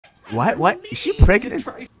What? Is she pregnant?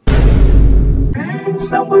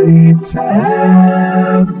 Somebody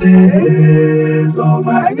tap this. Oh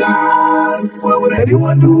my god. What would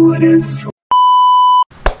anyone do with this?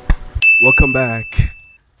 Welcome back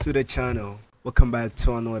to the channel. Welcome back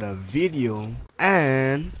to another video.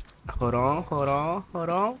 And hold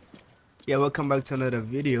on. Yeah, welcome back to another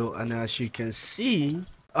video. And as you can see,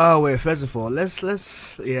 oh wait, first of all,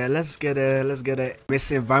 let's get a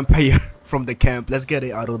missing vampire from the camp. Let's get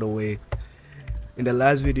it out of the way. In the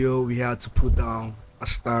last video, we had to put down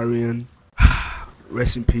Astarion.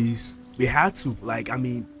 Rest in peace. We had to, like, I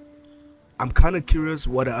mean, I'm kind of curious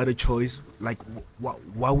what the other choice, like,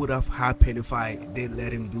 what would have happened if I did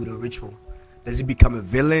let him do the ritual? Does he become a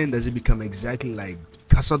villain? Does he become exactly like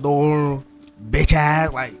Cazador, bitch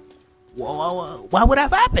ass? Like, what would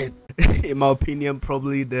have happened? In my opinion,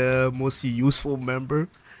 probably the most useful member,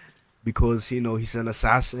 because you know he's an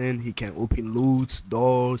assassin. He can open loots,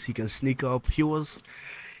 doors. He can sneak up. He was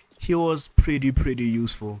pretty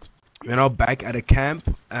useful. We're now back at the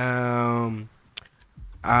camp. I'm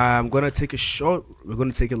gonna take a short. We're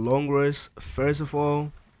gonna take a long rest first of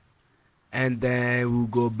all, and then we'll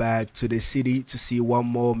go back to the city to see what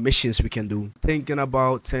more missions we can do. Thinking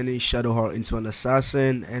about turning Shadowheart into an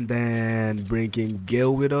assassin and then bringing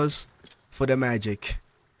Gale with us for the magic.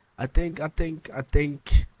 I think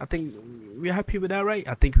we're happy with that, right?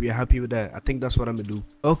 I think we're happy with that. I think that's what I'm gonna do.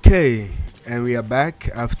 Okay, and we are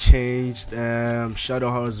back. I've changed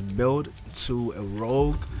Shadowheart's build to a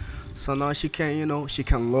rogue, so now she can, you know, she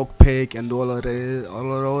can lockpick and do all of the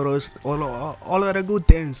good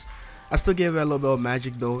things. I still gave her a little bit of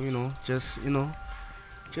magic though, you know, just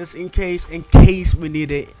in case we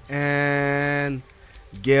need it. And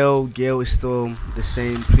Gale is still the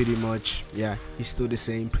same pretty much. Yeah, he's still the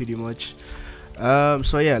same pretty much.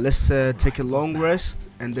 So yeah, let's take a long rest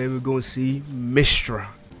and then we're gonna see Mistra.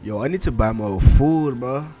 Yo, I need to buy more food,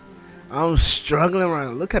 bro. I'm struggling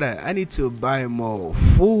around. Look at that. I need to buy more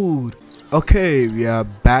food. Okay, we are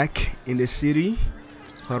back in the city.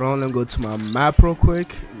 Hold on, let me go to my map real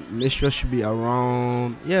quick. Mistra should be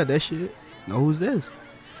around. Yeah, that shit. Now who's this?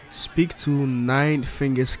 Speak to Nine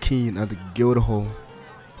Fingers King at the guild hall.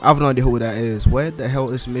 I have no idea who that is. Where the hell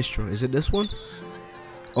is Mistra? Is it this one?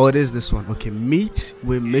 Oh, it is this one. Okay, meet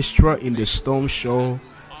with Mistra in the Storm Shore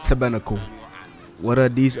Tabernacle. What are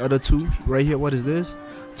these other two right here? What is this?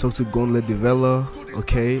 Talk to Gauntlet Developer.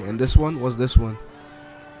 Okay, and this one? What's this one?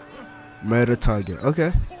 Murder Target.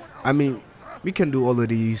 Okay, I mean, we can do all of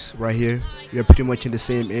these right here. We are pretty much in the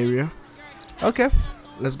same area. Okay,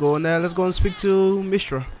 let's go on there. Let's go and speak to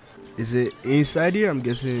Mistra. Is it inside here? I'm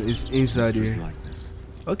guessing it's inside here.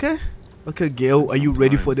 Okay, Gale, are you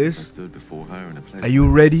ready for this? Are you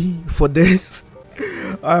ready for this?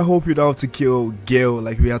 I hope you don't have to kill Gale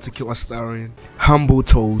like we had to kill Astarion. Humble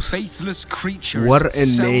Toes. Faithless creatures. What a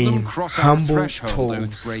name. Humble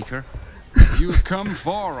Toes. You've come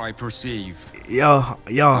far, I perceive. Yo.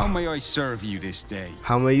 How may I serve you this day?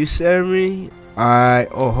 How may you serve me? Alright,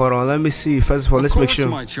 oh, hold on, let me see. First of all, let's make sure.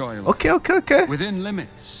 My child. Okay. Within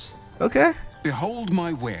limits. Okay. Behold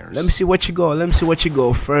my wares. Let me see what you go. Let me see what you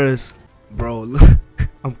go first. Bro, look.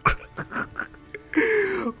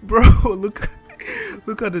 Bro, look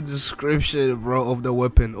at the description, bro, of the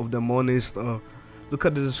weapon, of the Morning Star. Look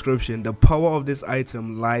at the description. The power of this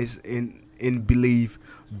item lies in belief.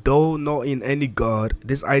 Though not in any god,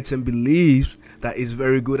 this item believes that it's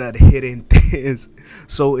very good at hitting things.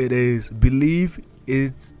 So it is. Belief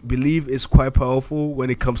is quite powerful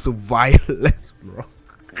when it comes to violence, bro.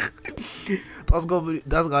 That's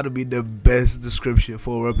gotta be the best description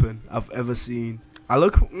for a weapon I've ever seen.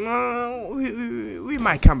 We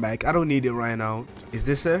might come back. I don't need it right now. Is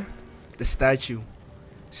this her? The statue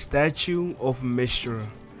of Mistra.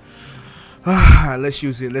 Let's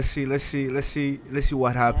use it. Let's see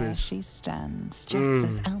what happens. There she stands, just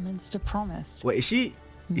as Elminster promised. Wait, is she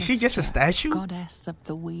just a statue? Goddess of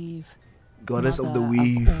the weave. Goddess of the Mother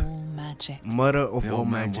weave. Of all magic. Mother of all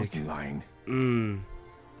Man magic. wasn't lying.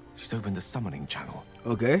 She's opened the summoning channel.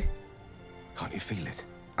 Okay. Can't you feel it?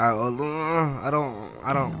 I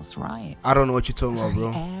don't Feels right. I don't know what you're talking The about,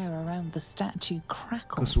 very bro. air around the statue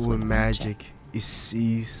crackles Because with with magic, it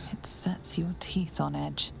sees. It sets your teeth on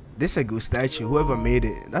edge. This is a good statue. Whoever made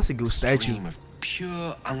it, that's a good statue. Stream of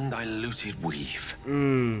pure, undiluted weave.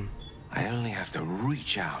 I only have to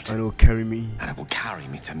reach out. And it will carry me. And it will carry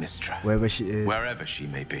me to Mistra. Wherever she is. Wherever she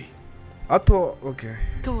may be. I thought, okay.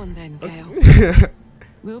 Go on then, Gale.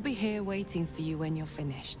 We'll be here waiting for you when you're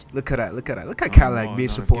finished. Look at that. Look at that. Look at Cadillac being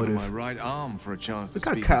supportive. My right arm for a chance Look to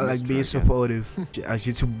at speak Cadillac being supportive. As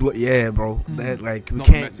you two, yeah, bro. That like we Not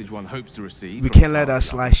the can't. message one hopes to receive We from can't a let that past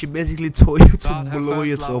slide. lover. She basically told you to But her blow first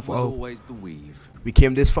yourself love was up. always the weave. We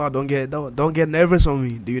came this far. Don't get nervous on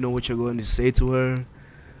me. Do you know what you're going to say to her?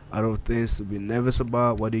 Out of things to be nervous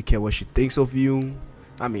about. What do you care what she thinks of you?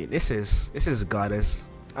 I mean, this is goddess.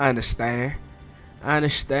 I understand.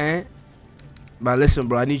 But listen,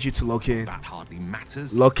 bro, I need you to lock in. That hardly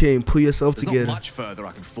matters. Lock in. Put yourself There's together. not much further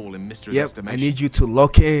I can fall in Mistress' Yep, estimation. I need you to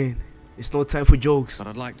lock in. It's no time for jokes. But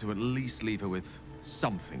I'd like to at least leave her with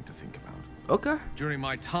something to think about. Okay. During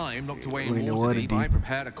my time locked away In in Waterdeep. Waterdeep, I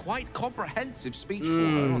prepared a quite comprehensive speech for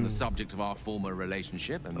her on the subject of our former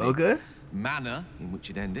relationship and the manner in which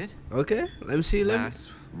it ended. Okay. Let me see.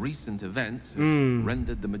 Last recent events have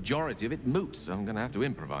rendered the majority of it moot, so I'm going to have to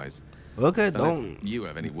improvise. Okay. Unless you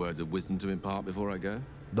have any words of wisdom to impart before I go?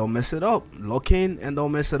 Don't mess it up. Lock in and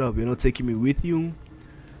don't mess it up. You're not taking me with you.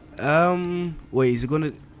 Wait,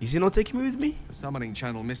 is he not taking me with me? The summoning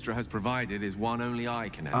channel Mistra has provided is one only I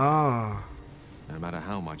can enter. Ah. No matter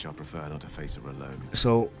how much I prefer not to face her alone.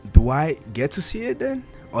 So do I get to see it then?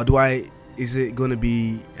 Or is it gonna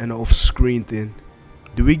be an off-screen thing?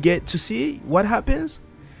 Do we get to see what happens?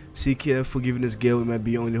 Seek her forgiveness, girl. It might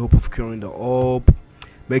be only hope of curing the orb.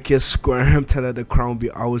 Make her squirm, tell her the crown will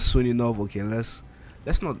be ours soon enough. Okay,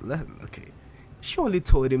 okay. She only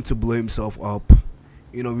told him to blow himself up.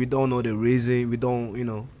 You know, we don't know the reason. We don't, you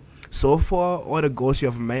know. So far, all the ghosts you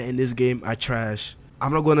have met in this game are trash.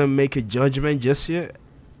 I'm not gonna make a judgment just yet,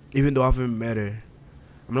 even though I haven't met her.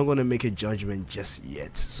 I'm not gonna make a judgment just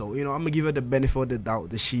yet. So, you know, I'm gonna give her the benefit of the doubt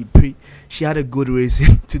that she had a good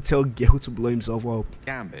reason to tell Gale to blow himself up.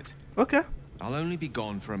 Gambit. Okay. I'll only be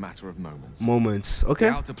gone for a matter of moments. Okay.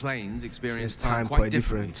 The outer planes experience It's time quite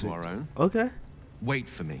differently to our own. Okay. Wait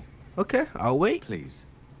for me. Okay, I'll wait. Please.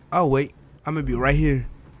 I'll wait. I'm gonna be right here.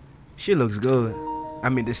 She looks good. I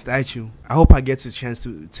mean, the statue. I hope I get a chance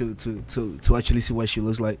to actually see what she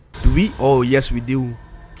looks like. Do we? Oh, yes, we do.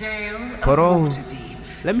 Gale Hold on.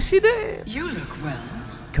 Waterdeep. Let me see that. You look well.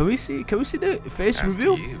 Can we see the face As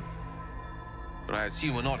reveal? do you. But I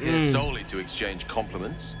assume we're not here solely to exchange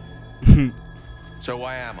compliments. So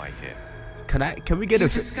why am I here? Can we get You a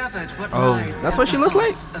discovered what Oh, lies that's at what she the looks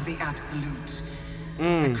like? heart of the absolute,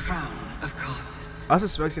 the crown of Karsus. I was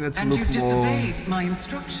expecting it to And look you more. disobeyed my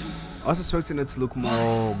instruction. I was expecting it to look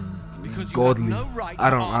more Because you godly. have no right I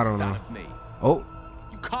to don't ask know. that of me. Oh,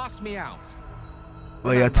 You cast me out.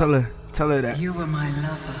 oh yeah. Tell her that. You were my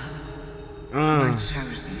lover, my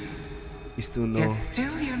chosen. You still know. Yet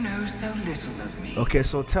still you know so little of me. Okay,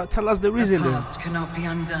 so tell us the The reason then. past cannot be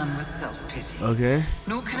undone with self-pity. Okay.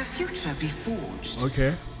 Nor can a future be forged.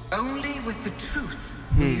 Okay. Only with the truth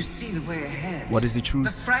will you see the way ahead. What is the truth?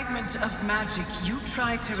 The fragment of magic you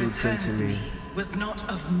tried to return to me was not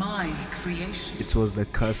of my creation. It was the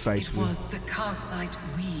Karsite. It was the Karsite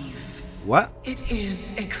weave. What? It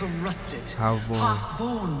is a corrupted, Half-born.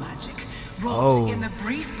 half-born magic wrought in the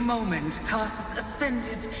brief moment Karsus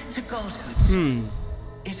ascended to godhood.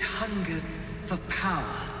 It hungers for power,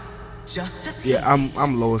 just as he Yeah, I'm did,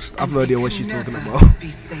 lost. I've and no it idea what can she's talking never about. Be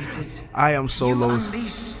sated. I am so You lost.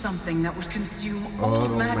 unleashed something that would consume all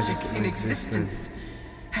magic in existence,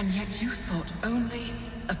 and yet you thought only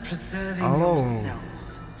of preserving yourself.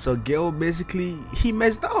 So Gale basically he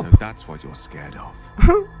messed up. So that's what you're scared of.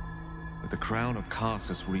 With the crown of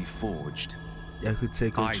Karsus reforged, Yeah, I could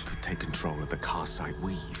take I it. could take control of the Karsite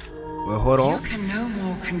weave. Well, hold You on. can no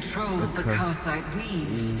more control the Karsite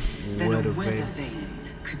weave than weather a weather vane. vane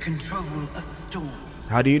could control a storm.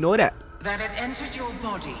 How do you know that? That it entered your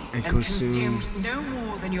body And and consumed. consumed no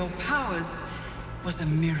more than your powers was a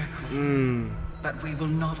miracle. But we will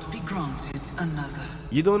not be granted another.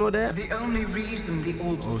 You don't know that? The only reason the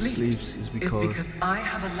orb sleeps is is because- because I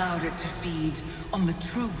have allowed it to feed on the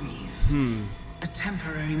true weave. A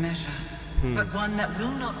temporary measure, but one that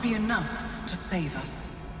will not be enough to save us.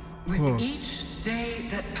 With each day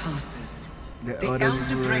that passes, The the other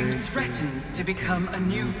elder brain brain threatens to become a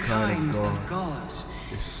new kind of god.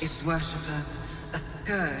 Its worshippers a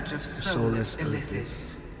scourge of soulless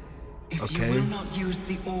illithis. If Okay. you will not use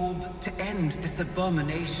the orb to end this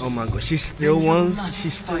abomination, Oh my god, then you must she still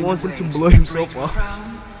find a wants him way to blow himself separate up.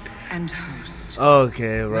 crown and host.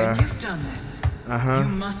 Okay, When right. you've done this, you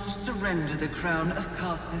must surrender the crown of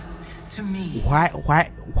Karsus to me. Why?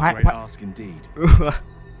 Great ask indeed.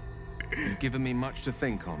 You've given me much to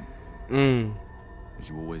think on. As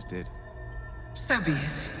you always did. So be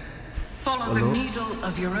it. Follow the needle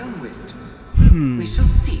of your own wisdom. We shall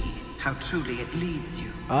see how truly it leads you.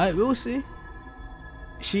 Alright, we'll see.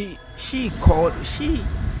 she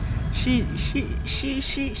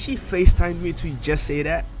FaceTimed me to just say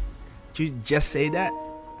that. To just say that.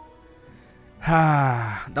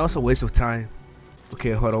 That was a waste of time.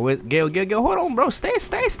 Okay, hold on. Wait, Gale, hold on, bro. Stay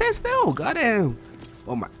still. Goddamn.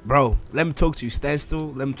 Oh my, bro. Let me talk to you. Stand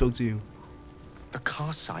still. Let me talk to you. The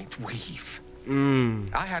Karsite weave.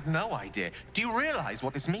 I had no idea. Do you realize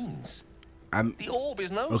what this means? The orb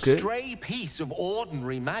is no stray piece of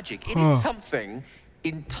ordinary magic. It is something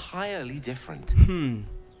entirely different.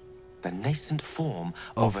 The nascent form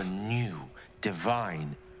of a new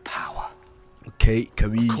divine power. Okay,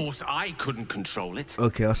 can we? Of course, I couldn't control it.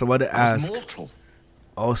 Okay, I was about to ask. I was mortal.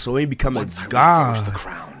 Oh, so when you become Once a I god, the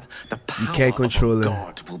crown, the power you can't control of it.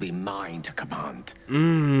 God will be mine to command.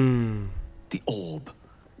 The orb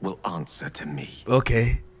will answer to me.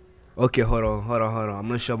 Okay, hold on. I'm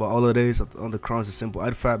not sure about all of this. On the crown is a simple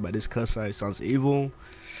artifact, but this Karsite sounds evil.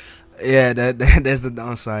 Yeah, that's the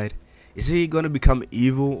downside. Is he gonna become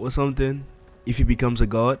evil or something if he becomes a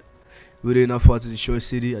god? Would it enough for to destroy a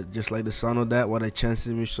city just like the son of that? What are the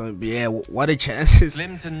chances? Yeah, what are the chances?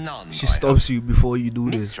 Slim to none. She stops you before you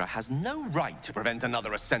do this. Mistra has no right to prevent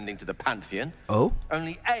another ascending to the Pantheon. Oh?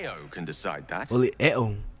 Only Ao can decide that. Only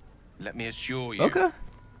Ao. Let me assure you. Okay.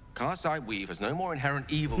 Karsite weave has no more inherent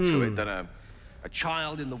evil to it than a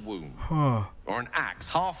child in the womb. Or an axe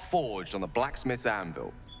half forged on the blacksmith's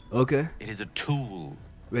anvil. Okay. It is a tool.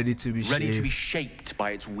 Ready to be shaped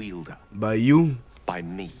by its wielder. By you? By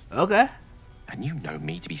me. Okay. And you know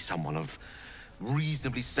me to be someone of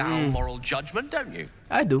reasonably sound moral judgment, don't you?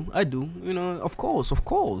 I do. You know, of course.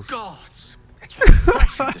 Gods, it's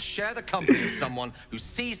refreshing to share the company of someone who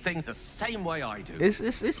sees things the same way I do.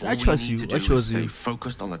 I trust you. I trust you.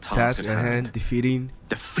 Focused on the task at hand, defeating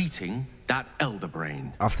that elder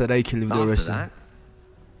brain. After that, you can leave the rest. After that,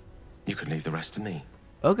 you can leave the rest to me.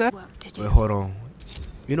 Okay. Wait, hold on.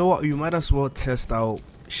 You know what? You might as well test out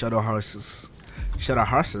Shadow Heart's.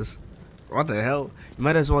 What the hell? You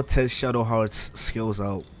might as well test Shadow Heart's skills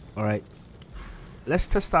out. All right. Let's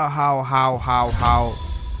test out how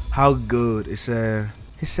good it's a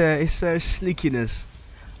sneakiness.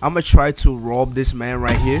 I'm gonna try to rob this man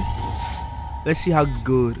right here. Let's see how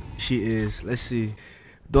good she is. Let's see.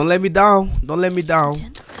 Don't let me down.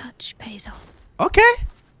 Gentle touch pays off. Okay.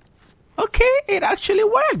 It actually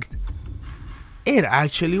worked.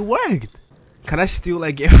 Can I steal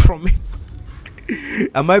like get from it?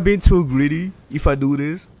 Am I being too greedy if I do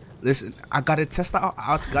this? Listen, I gotta test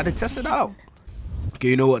it out. Okay,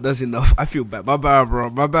 you know what? That's enough. I feel bad. My bad,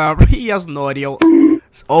 bro. He has no idea.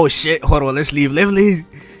 Oh shit! Hold on. Let's leave. You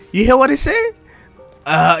hear what he said?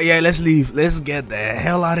 Yeah. Let's leave. Let's get the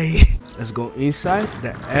hell out of here. Let's go inside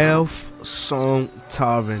the Elf Song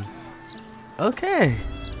Tavern. Okay.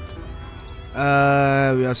 We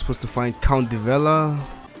are supposed to find Count Devella.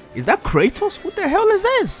 Is that Kratos? What the hell is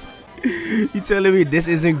this? You telling me this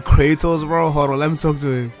isn't Kratos, bro? Hold on, let me talk to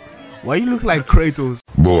him. Why you look like Kratos?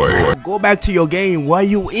 Boy. Go back to your game. Why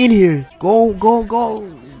you in here? Go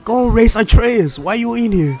race Atreus. Why you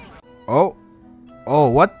in here? Oh,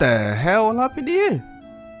 what the hell happened here?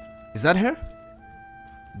 Is that her?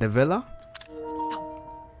 Devella?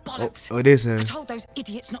 Bollocks. Oh, it is her. I told those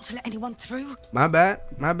idiots not to let anyone through. My bad.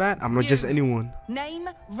 I'm not just anyone. Name,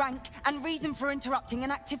 rank, and reason for interrupting an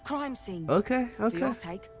active crime scene. Okay. For your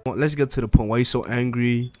sake. Let's get to the point. Why you so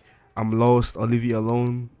angry? I'm lost. I'll leave you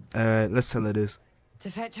alone. Let's tell her this. To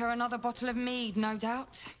fetch her another bottle of mead, no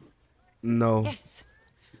doubt. No. Yes,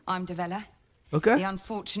 I'm Devella. Okay. The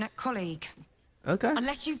unfortunate colleague. Okay.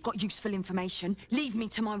 Unless you've got useful information, leave me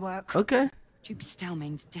to my work. Okay. Duke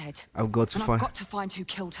Stelmane's dead. I've got to find who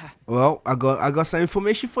killed her. Well, I got some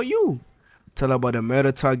information for you. Tell her about the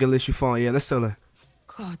murder target list you found. Yeah, let's tell her.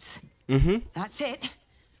 Gods. That's it.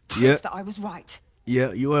 Proof that I was right.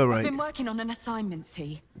 Yeah, you were right. I've been working on an assignment,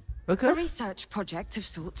 see? Okay. A research project of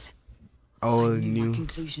sorts. Oh, I knew my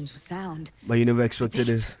conclusions were sound. But you never expected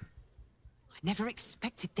this. I never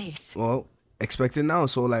expected this. Well, expect it now.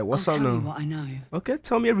 So, like, what's I'll up tell now? you what I know. Okay,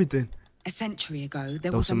 tell me everything. A century ago,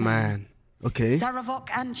 there was a man. Okay. Saravok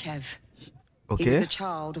Anchev. Okay. He was a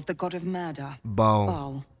child of the god of murder.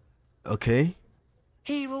 Baal. Okay.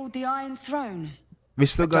 He ruled the Iron Throne. We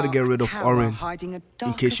still gotta get rid of Orin,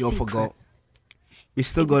 in case you all forgot. We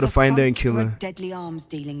still gotta find her and kill her. Deadly arms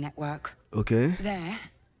dealing network. Okay. There,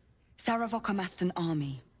 Saravok amassed an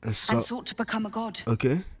army and sought to become a god.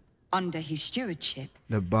 Okay. Under his stewardship,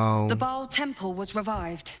 the Baal temple was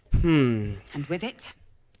revived. And with it,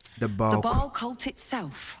 the Baal cult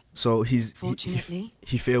itself. So fortunately,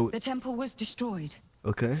 he failed. The temple was destroyed.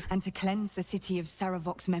 Okay. And to cleanse the city of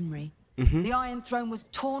Saravok's memory, the Iron Throne was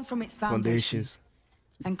torn from its foundations.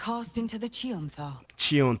 and cast into the Chionthar.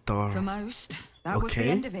 Chionthar. For most, that was the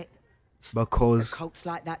end of it. Because cults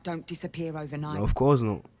like that don't disappear overnight. No, of course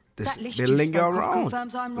not. They linger around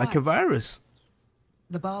like a virus.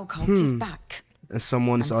 The Baal cult is back. And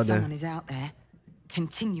someone is out there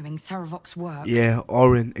continuing Saravok's work. Yeah,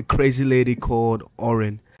 Orin, a crazy lady called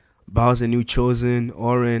Orin. Baal's a new chosen.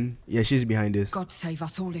 Orin, yeah, she's behind this. God save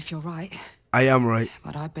us all if you're right. I am right.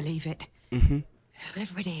 But I believe it.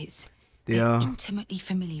 Whoever it is, they're intimately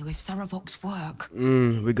familiar with Saravok's work.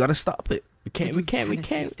 We gotta stop it. We can't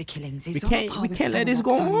let this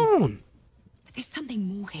go on. But there's something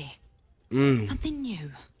more here. Something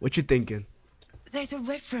new. What you thinking? There's a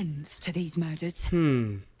reference to these murders.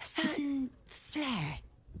 A certain flair.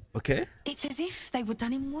 Okay. It's as if they were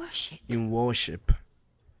done in worship. In worship.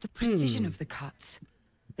 The precision of the cuts,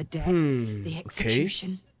 the depth, the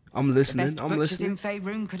execution. Okay. I'm listening. The best butchers in Fae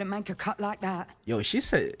Room couldn't make a cut like that. Yo, she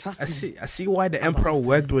said. Trust me. I see why the Emperor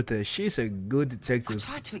worked with her. She's a good detective. I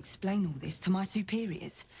tried to explain all this to my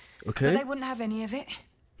superiors. Okay. But they wouldn't have any of it.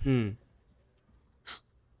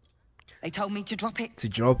 They told me to drop it.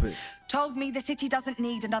 Told me the city doesn't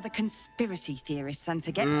need another conspiracy theorist, and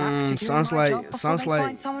to get back to doing my job before they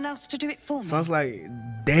find someone else to do it for me. Sounds like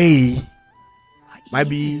they might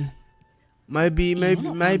be. By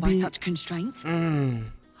such constraints.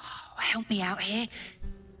 Help me out here.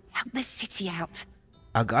 Help the city out.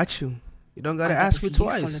 I got you. You don't gotta ask me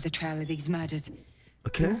twice. Follow the trail of these murders.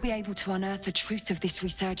 Okay. We'll be able to unearth the truth of this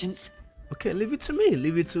resurgence. Okay, leave it to me.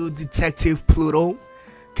 Leave it to Detective Pluto.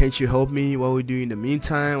 Can't you help me? What we do in the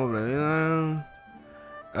meantime?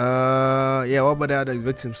 Yeah. What about the other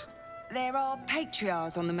victims? There are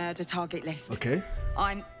patriarchs on the murder target list. Okay.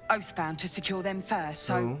 I'm oathbound to secure them first,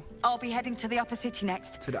 so I'll be heading to the upper city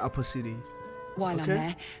next. To the upper city. While I'm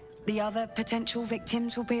there, the other potential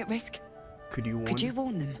victims will be at risk. Could you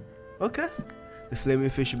warn them? Okay. The flaming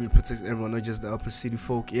fish should be protecting everyone, not just the upper city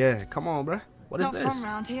folk. Yeah, come on, bruh. What is this? Not from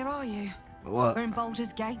around here, are you? What? We're in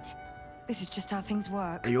Baldur's Gate. This is just how things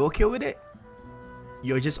work. Are you okay with it?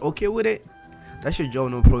 You're just okay with it? That's your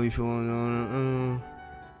job, no problem if you want.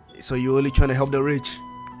 So you're only trying to help the rich?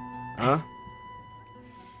 Huh?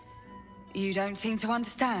 You don't seem to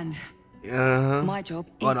understand. My job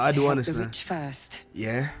is I do to help understand. the rich first.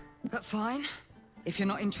 Yeah? But fine. If you're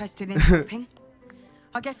not interested in helping,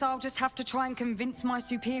 I guess I'll just have to try and convince my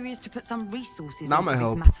superiors to put some resources into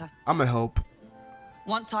this matter. I'ma help.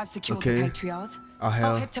 Once I've secured the patriarchs, I'll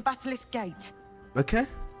head to Basilisk Gate. Okay.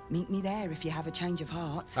 Meet me there if you have a change of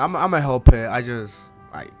heart. I'ma help her. I just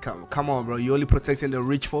come on, bro. You only protecting the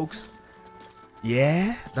rich folks?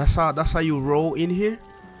 Yeah? That's how you roll in here?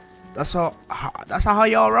 That's how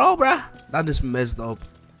y'all roll, bruh. That is messed up.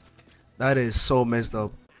 That is so messed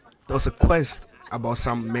up. There was a quest about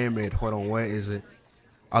some mermaid. Hold on, where is it?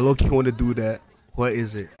 I look, you want to do that. Where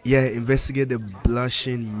is it? Yeah, investigate the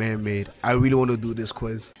blushing mermaid. I really want to do this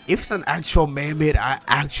quest. If it's an actual mermaid, I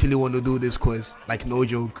actually want to do this quest. Like, no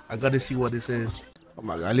joke. I gotta see what this is. Oh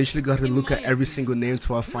my god, I literally gotta look at every single name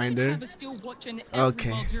till I find her.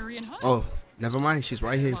 Okay. Oh, never mind. She's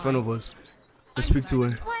right here in front of us. Let's speak to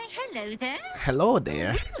her. Why, hello there. Hello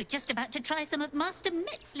there. We were just about to try some of Master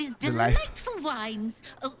Metzley's delightful wines.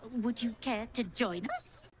 Oh, would you care to join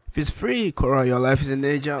us? If it's free, Cora, your life is in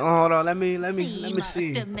danger. Oh, hold on, let me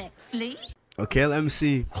see. Master Metzley. Okay, let me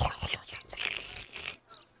see.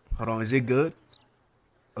 Hold on, is it good?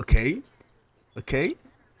 Okay.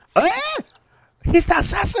 He's the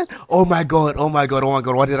assassin. Oh my god.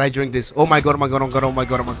 Why did I drink this? Oh my god. I'm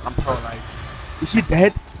paralyzed. Is he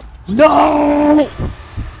dead? No!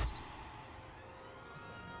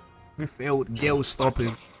 We failed. Gale, stop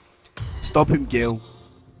him. Stop him, Gale.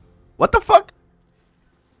 What the fuck?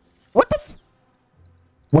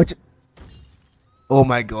 What? Oh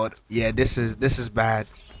my god. Yeah, this is bad.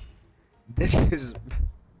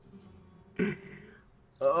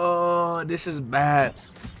 Oh, this is bad.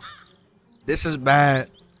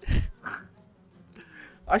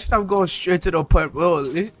 I should have gone straight to the point. Bro,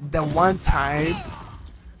 the one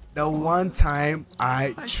time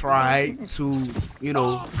I tried to,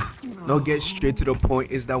 not get straight to the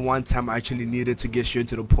point is the one time I actually needed to get straight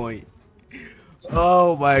to the point.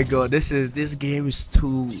 Oh my god, this game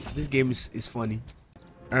is funny.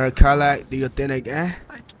 Carla, do your thing again.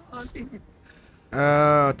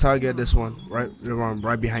 Target this one,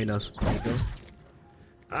 right behind us. Okay.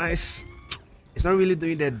 Nice. It's not really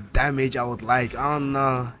doing the damage I would like. I don't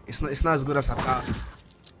know. It's not as good as I thought.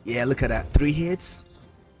 Yeah, look at that. 3 hits.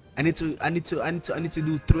 I need to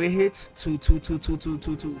do 3 hits to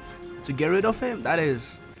get rid of him. That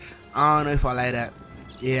is, I don't know if I like that.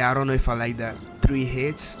 Yeah, I don't know if I like that. 3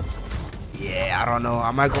 hits. Yeah, I don't know.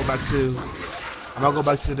 I might go back to I'm gonna go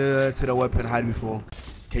back to the weapon I had before.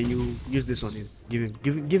 Can you use this on him? Give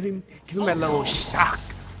him a little shock.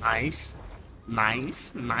 Nice.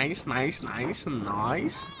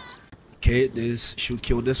 Okay, this should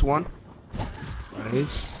kill this one.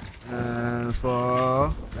 Nice.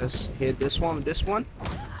 Let's hit this one with this one.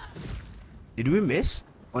 Did we miss?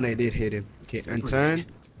 Oh no, I did hit him. Okay, and turn.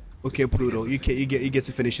 Okay, Pluto, you get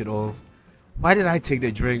to finish it off. Why did I take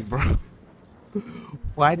the drink, bro?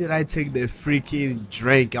 Why did I take the freaking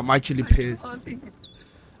drink? I'm actually pissed.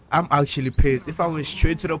 If I went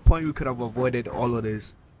straight to the point, we could have avoided all of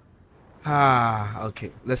this.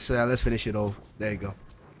 Okay. Let's finish it off. There you go.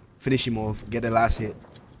 Finish him off. Get the last hit.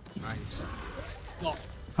 Nice.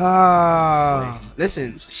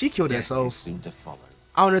 Listen, she killed herself.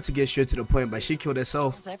 I wanted to get straight to the point, but she killed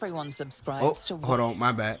herself. Everyone subscribes to. Hold on,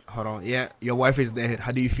 my bad. Hold on. Yeah, your wife is dead.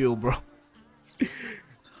 How do you feel, bro?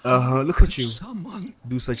 Look at you.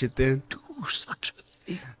 Do such a thing.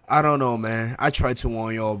 I don't know, man. I tried to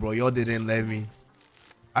warn y'all, bro. Y'all didn't let me.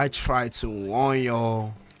 I tried to warn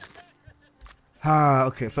y'all.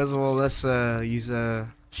 Okay. First of all, let's use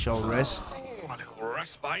a short rest.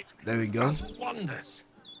 There we go.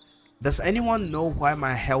 Does anyone know why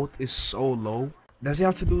my health is so low? Does it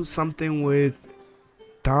have to do something with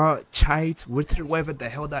dark chite, whatever the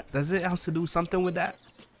hell that? Does it have to do something with that?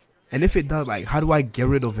 And if it does, like, how do I get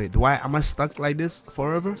rid of it? Am I stuck like this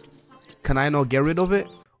forever? Can I not get rid of it?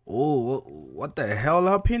 Oh, what the hell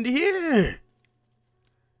happened here?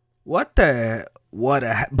 What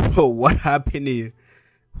happened here?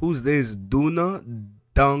 Who's this? Duna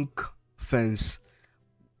Dunk Fence.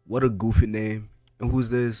 What a goofy name. And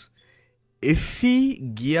who's this?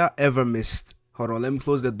 Iffy Gear Ever Missed. Hold on, let me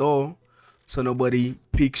close the door so nobody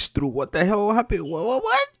peeks through. What the hell happened?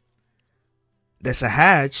 What? There's a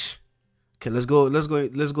hatch. Okay, let's go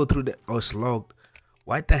through the. Oh, it's locked.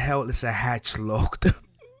 Why the hell is a hatch locked?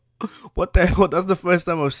 What the hell? That's the first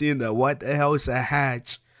time I've seen that. Why the hell is a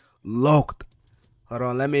hatch locked? Hold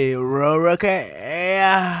on, let me roll. Okay,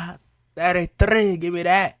 yeah, 33. Give me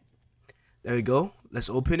that. There we go. Let's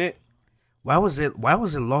open it. Why was it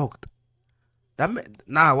locked?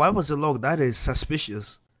 Why was it locked? That is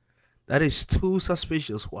suspicious. That is too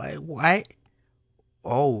suspicious. Why?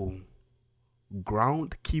 Oh,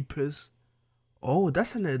 groundkeepers. Oh,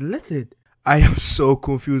 that's an illithid. I am so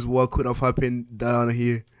confused. What could have happened down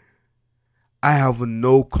here? I have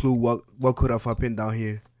no clue what could have happened down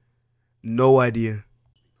here. No idea.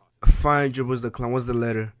 Fine, dribbles the clan. What's the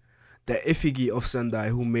letter? The effigy of Sendai,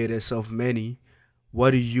 who made herself many,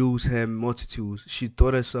 what use her multitudes. She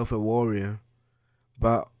thought herself a warrior,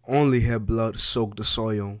 but only her blood soaked the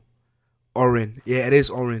soil. Orin. Yeah, it is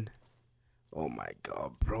Orin. Oh my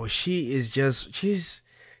god, bro. She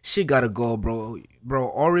gotta go, bro.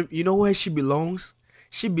 Orin, you know where she belongs?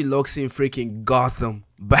 She belongs in freaking Gotham.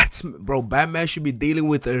 Batman should be dealing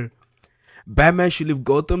with her. Batman should leave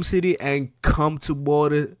Gotham City and come to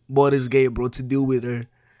Baldur's Gate, bro, to deal with her.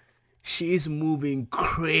 She is moving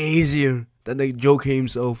crazier than the Joker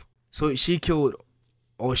himself. So she killed,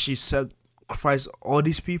 or she sacrificed all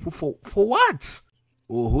these people for what?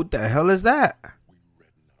 Oh, who the hell is that?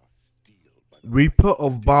 Reaper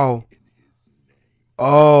of Baal.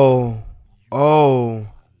 Oh,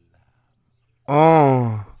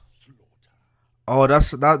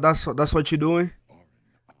 that's what you're doing?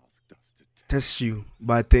 Test you,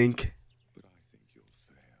 but I think.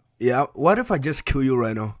 Yeah, what if I just kill you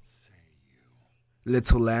right now?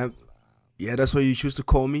 Little lamb. Yeah, that's what you choose to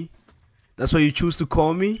call me? That's what you choose to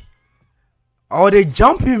call me? Oh, they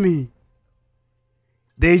jumping me.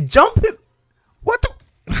 They jumping. What the?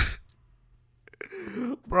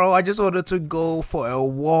 Bro, I just wanted to go for a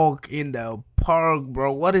walk in the park,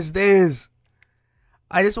 bro. What is this?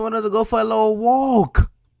 I just wanted to go for a little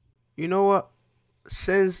walk. You know what?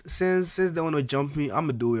 Since they want to jump me, I'm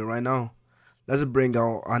gonna do it right now. Let's bring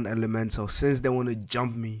out an elemental. Since they want to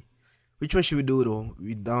jump me, which one should we do though?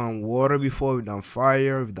 We've done water before. We've done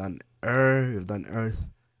fire. We've done air. We've done earth.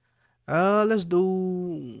 Let's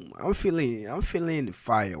do. I'm feeling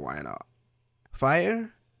fire. Why not?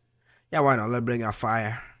 Fire? Yeah, why not? Let's bring out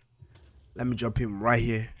fire. Let me drop him right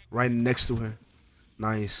here, right next to her.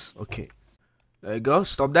 Nice. Okay. There you go.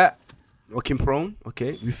 Stop that. Walking prone.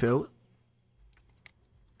 Okay, we failed.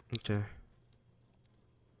 Okay.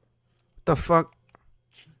 What the fuck?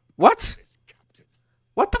 What?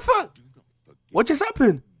 What the fuck? What just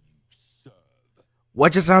happened?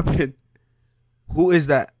 What just happened? Who is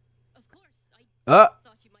that?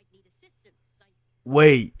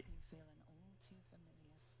 Wait.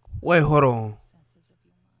 Wait, hold on.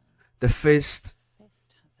 The fist.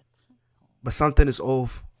 But something is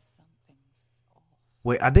off.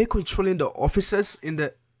 Wait, are they controlling the officers in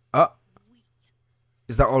the...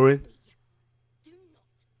 Is that Orin?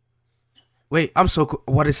 Wait, I'm so...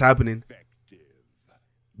 What is happening?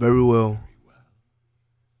 Very well.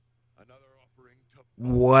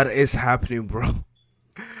 What is happening, bro?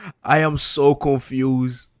 I am so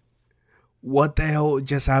confused. What the hell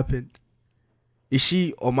just happened? Is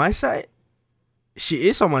she on my side? She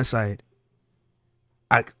is on my side.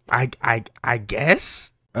 I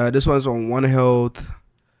guess. This one's on 1 health.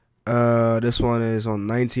 This one is on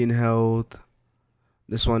 19 health.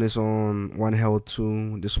 This one is on 1 health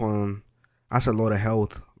too. This one, that's a lot of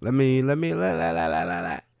health. Let me. Bro,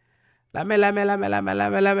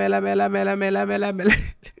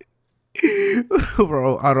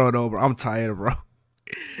 I don't know, bro. I'm tired, bro.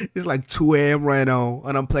 It's like 2 a.m. right now,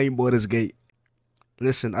 and I'm playing Baldur's Gate.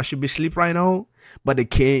 Listen, I should be asleep right now, but the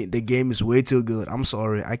game is way too good. I'm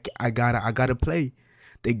sorry. I gotta play.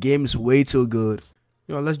 The game is way too good.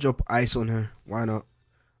 Yo, let's drop ice on her. Why not?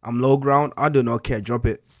 I'm low ground. I do not care. Drop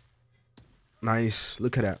it. Nice.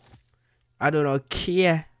 Look at that. I do not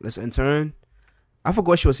care. Let's enter. I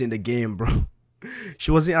forgot she was in the game, bro.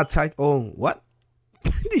 She wasn't attacked. Oh, what?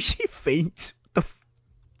 Did she faint?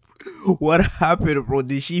 What happened, bro?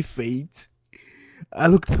 Did she faint? I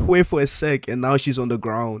looked away for a sec, and now she's on the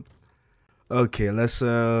ground. Okay, let's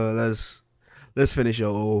finish her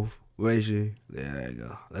off. Where is she? Yeah, there you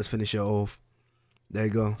go. Let's finish her off. There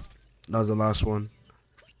you go. That was the last one.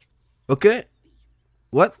 Okay.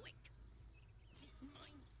 What?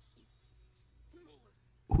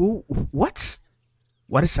 Who? What?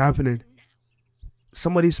 What is happening?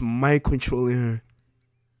 Somebody's mind controlling her.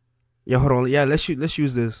 Yeah, hold on. Yeah, let's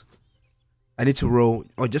use this. I need to roll.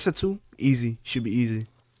 Oh, just a 2? Easy. Should be easy.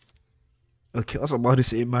 Okay, I was about to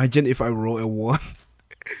say, imagine if I roll a 1.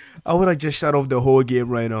 I would have just shut off the whole game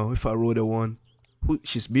right now if I rolled a 1.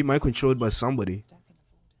 She's being mind controlled by somebody.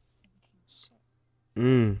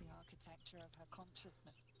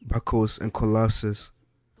 Buckles and collapses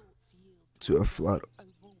to a flat.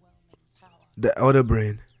 The elder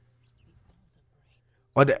brain.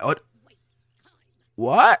 Or the elder...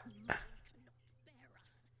 What?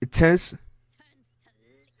 It turns...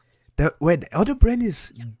 Wait, the elder brain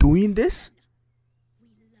is doing this?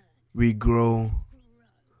 We grow.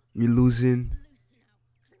 We losing.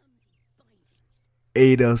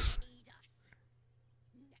 Aid us.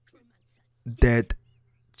 Dead.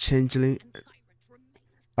 Changeling.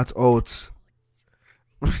 At odds.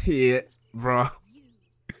 Yeah, bro.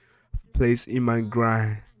 Place in my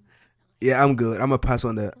grind. Yeah, I'm good. I'm gonna pass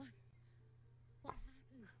on that.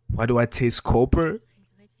 Why do I taste copper?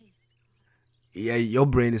 Yeah, your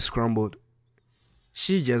brain is scrambled.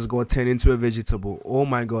 She just got turned into a vegetable. Oh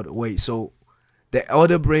my god. Wait, so the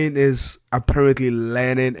elder brain is apparently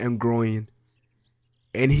learning and growing.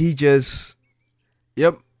 And he just...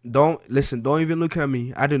 Yep. Don't even look at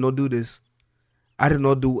me. I did not do this. I did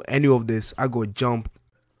not do any of this. I got jumped.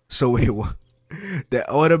 So wait, what? The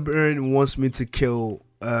elder brain wants me to kill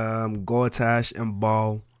Gortash and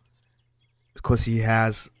Bal. Because he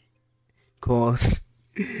has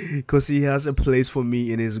a place for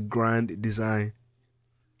me in his grand design.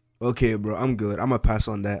 Okay, bro, I'm good. I'm gonna pass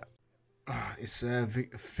on that. It's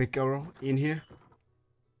Vicaro in here.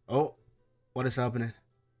 Oh, what is happening?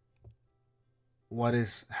 What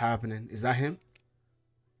is happening? Is that him?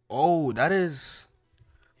 Oh, that's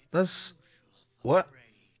what?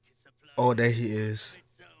 Oh, there he is.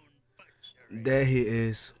 There he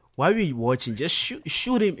is. Why are we watching? Just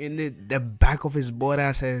shoot him in the back of his bored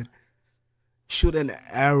ass head. Shoot an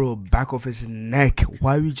arrow back of his neck.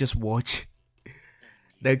 Why we just watch?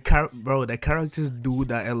 The characters do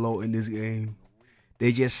that a lot in this game.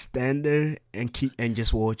 They just stand there and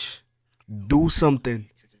just watch. Do something.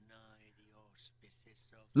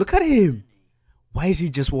 Look at him. Why is he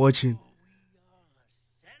just watching?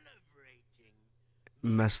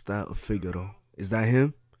 Master Figaro. Is that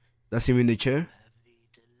him? That's him in the chair?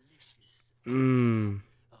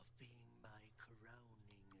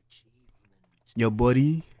 Your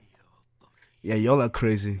body? Yeah, y'all are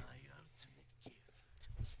crazy.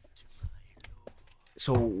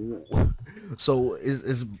 So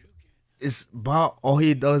is Ba all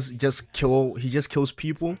he does just kill? He just kills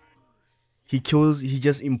people. He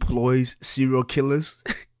just employs serial killers.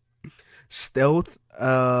 Stealth.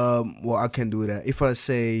 Well, I can do that. If I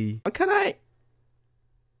say, what can I?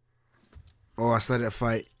 Oh, I started a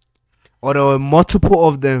fight. Oh, there were multiple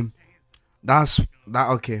of them. That's that.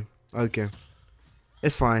 Okay.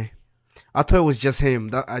 It's fine. I thought it was just him.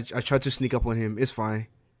 That I tried to sneak up on him. It's fine.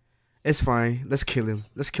 It's fine. Let's kill him.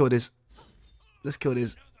 Let's kill this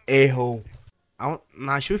a-hole.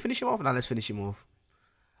 Nah, should we finish him off? Nah, let's finish him off.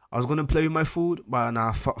 I was gonna play with my food, but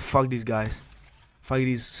nah, fuck these guys. Fuck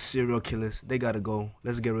these serial killers. They gotta go.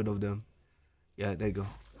 Let's get rid of them. Yeah, there you go.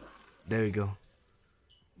 There we go.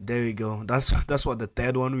 There we go. That's what the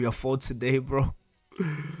third one we afford today, bro.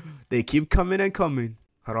 They keep coming and coming.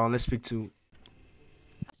 Hold on, let's speak to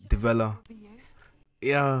Devella.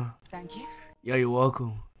 Yeah. Thank you. Yeah, you're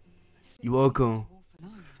welcome. You're welcome.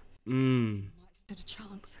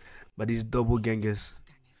 But these double gangers.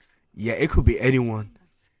 Yeah, it could be anyone.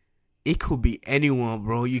 It could be anyone,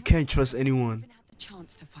 bro. You can't trust anyone.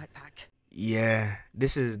 Yeah,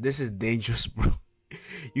 this is dangerous, bro.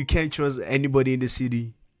 You can't trust anybody in the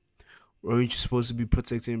city. Weren't you supposed to be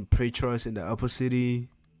protecting Praetors in the upper city?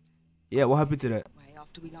 Yeah, what happened to that?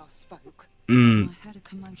 After we last spoke, I heard a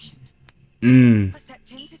commotion. I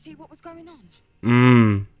stepped in to see what was going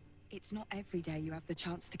on. It's not every day you have the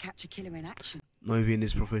chance to catch a killer in action. Not even in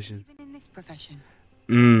this profession. Even in this profession.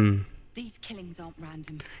 These killings aren't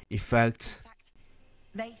random. In fact,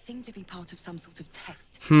 they seem to be part of some sort of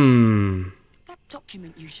test. That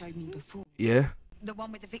document you showed me before. Yeah. The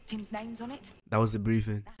one with the victims' names on it. That was the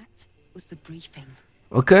briefing. That was the briefing.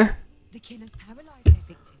 Okay. The killers paralyze their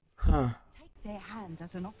victims. Take their hands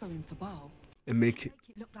as an offering for Baal. And make it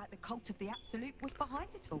look like the cult of the Absolute was behind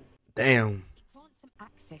it all. Damn. It grants them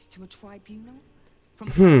access to a tribunal. From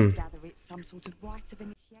what I gather, it's some sort of rite of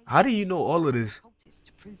initiation. How do you know all of this?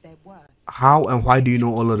 To prove their worth. How and why do you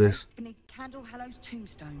know all of this? Beneath Candle Hallow's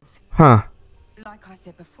tombstones. Like I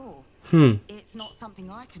said before, it's not something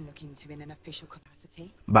I can look into in an official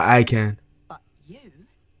capacity. But I can. But you?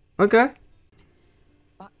 Okay.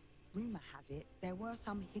 But rumor has it there were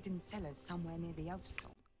some hidden cellars somewhere near the elf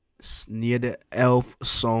song. Near the elf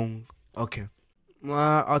song. Okay.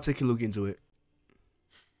 I'll take a look into it.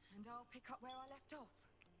 And I'll pick up where I left off.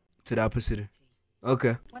 To the upper city.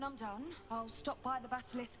 Okay. When I'm done, I'll stop by the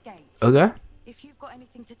Basilisk Gate. Okay. If you've got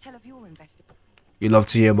anything to tell of your investigation. You'd love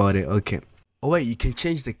to hear about it. Okay. Oh wait, you can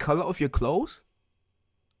change the color of your clothes?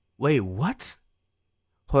 Wait, what?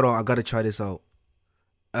 Hold on, I gotta try this out.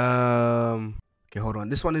 Okay, hold on.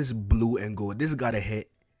 This one is blue and gold. This gotta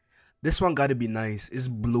hit. This one gotta be nice. It's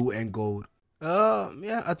blue and gold.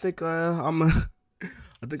 Yeah, I think I'm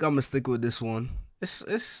gonna stick with this one.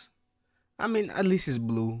 I mean, at least it's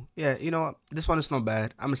blue. Yeah, you know what? This one is not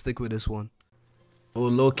bad. I'm gonna stick with this one. Oh,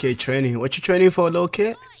 low kid training. What you training for, low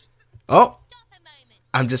kid? Oh,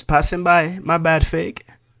 I'm just passing by. My bad, fake.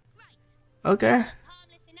 Okay.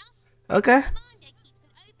 Okay.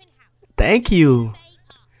 Thank you.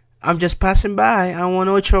 I'm just passing by. I don't want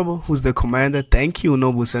no trouble. Who's the commander? Thank you,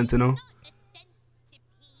 Noble Sentinel.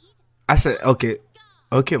 I said, okay.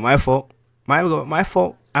 Okay, my fault. My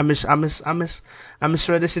fault. I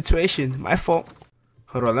misread the situation. My fault.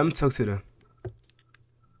 Hold on, let me talk to them.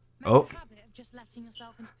 Oh.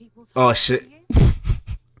 Oh shit.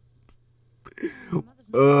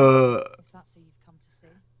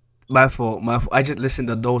 My fault. I just listened.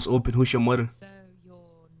 The door was open. Who's your mother? So you're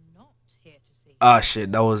not here to see. Ah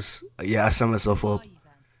shit. That was I set myself up.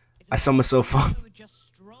 I set myself up.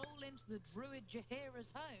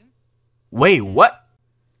 Wait, what?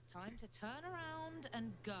 Time to turn around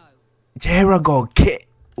and go. Jaheira got kid.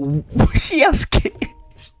 She has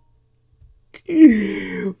kids.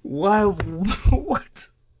 Why? What?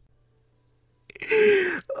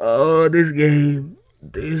 Oh, this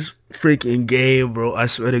freaking game, bro. I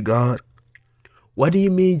swear to God. What do you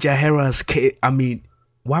mean Jaheira's kid? I mean,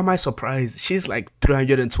 why am I surprised? She's like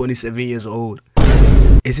 327 years old.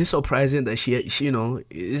 Is it surprising that she you know,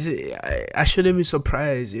 is it, I shouldn't be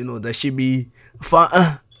surprised, you know, that she be fun,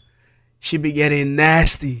 she be getting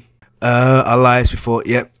nasty. Allies before,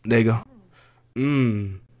 yep, there you go.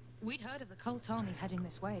 We'd heard of the cult army heading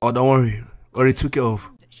this way. Oh, don't worry, already took it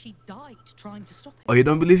off. She died trying to stop it. Oh, you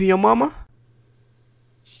don't believe in your mama?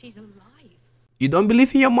 She's alive. You don't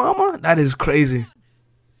believe in your mama? That is crazy.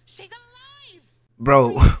 She's alive.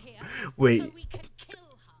 Bro, wait. So we can kill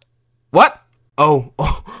her. What? Oh,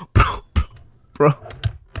 bro.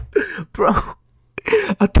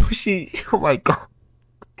 I thought oh my God.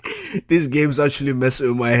 This game's actually messing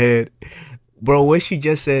with my head. Bro, when she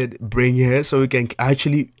just said bring her so we can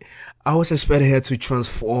actually, I was expecting her to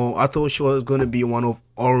transform. I thought she was going to be one of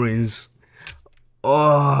Orange.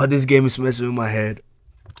 Oh, this game is messing with my head.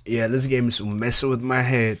 Yeah, this game is messing with my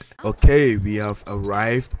head. Okay, we have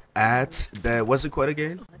arrived at the, what's it called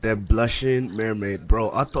again? The Blushing Mermaid. Bro,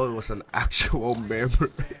 I thought it was an actual mermaid.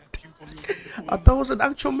 I thought it was an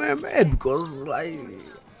actual mermaid because, like,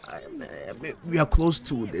 I mean, we are close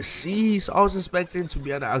to the sea, so I was expecting to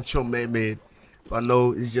be an actual mermaid. But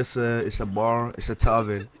no, it's just it's a bar, it's a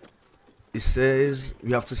tavern. It says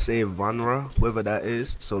we have to save Vanra, whoever that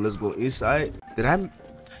is. So let's go inside.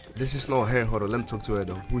 This is not her. Hold on, let me talk to her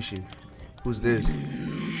though. Who's she? Who's this?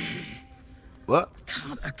 What?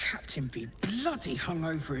 Can't a captain be bloody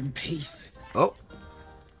hungover in peace? Oh.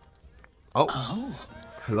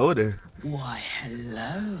 Hello there. Why,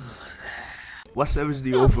 hello there. What service do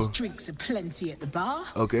you offer? Drinks aplenty at the bar.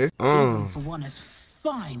 Okay. Even for one as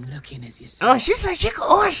fine looking as yourself. Oh, she said she could.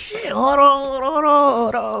 Oh shit! Hold on.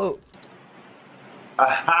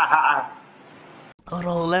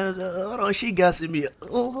 Hold on. She gassing me.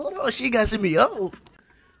 Oh, hold on. She gassing me up.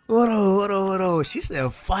 Hold on. She said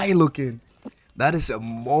fine looking. That is a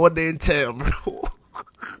modern term, bro.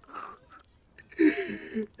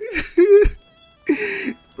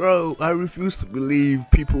 Bro, I refuse to believe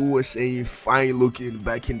people who were saying fine looking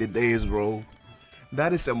back in the days, bro.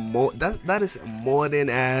 That is a modern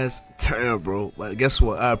ass term, bro. But guess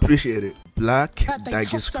what? I appreciate it. Black they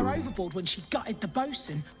tossed her overboard when she gutted the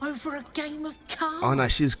bosun over a game of cards. Oh no,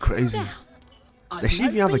 she's crazy. Now, does she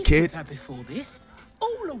even have a kid? Before this,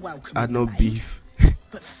 all are welcome. I had no beef.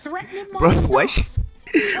 But threatening my bro,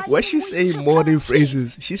 why she saying modern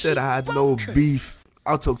phrases? She said I had no beef.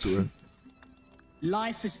 I'll talk to her.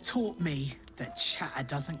 Life has taught me that chatter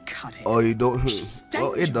doesn't cut it. Oh, you don't?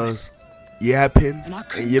 Oh, it does. Yapping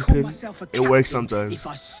and yipping, it works sometimes. If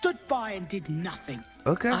I stood by and did nothing.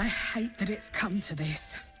 Okay. I hate that it's come to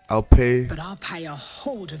this. I'll pay. But I'll pay a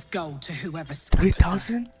hoard of gold to whoever scampers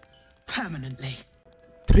 3,000? Permanently.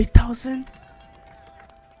 3,000?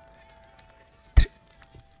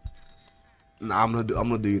 Nah, I'm not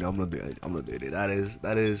doing it.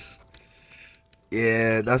 That is.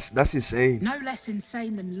 Yeah, that's insane. No less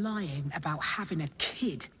insane than lying about having a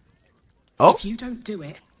kid. Oh. If you don't do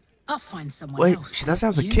it, I'll find someone else. Wait, she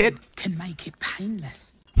doesn't have a kid? Can make it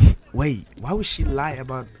painless. Wait, why would she lie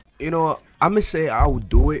about? You know, I'm gonna say I will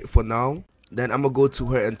do it for now. Then I'm gonna go to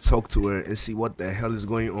her and talk to her and see what the hell is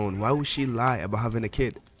going on. Why would she lie about having a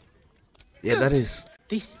kid? Yeah, Good. That is.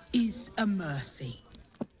 This is a mercy.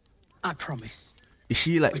 I promise. Is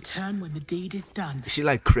she like? Return when the deed is done. Is she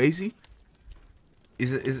like crazy?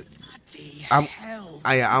 Is it? I'm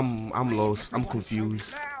lost. I'm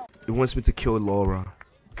confused. It wants me to kill Laura.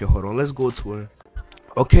 Okay, hold on. Let's go to her.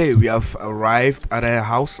 Okay, we have arrived at her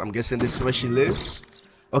house. I'm guessing this is where she lives.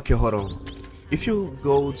 Okay, hold on. If you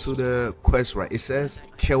go to the quest, right, it says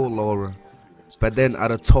kill Laura. But then at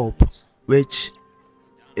the top, which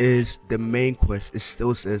is the main quest, it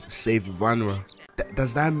still says save Vanra.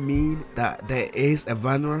 Does that mean that there is a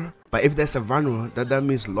Vanra? But if there's a Vanra, that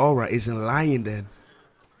means Laura isn't lying then.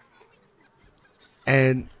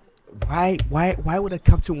 And why would a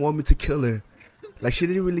captain want me to kill her? Like, she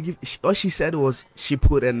didn't really give. All she said was she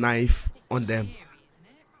put a knife on them.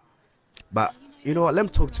 But you know what? Let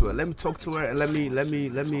me talk to her. Let me talk to her and let me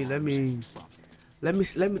listen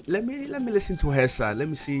to her side. Let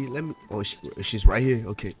me see. Oh, she's right here.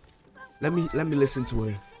 Okay. Let me listen to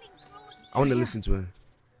her. I want to listen to her.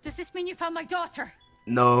 Does this mean you found my daughter?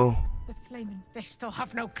 No. The flaming fish still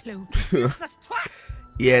have no clue.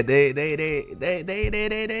 Yeah, they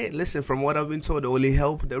listen, from what I've been told, they only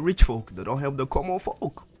help the rich folk. They don't help the common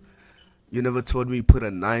folk. You never told me put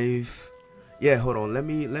a knife. Yeah, hold on. Let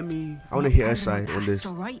me I want to hear her side on this.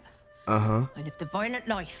 All right. I lived a violent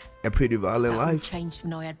life. A pretty violent life. Changed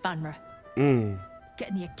when I had Vanra.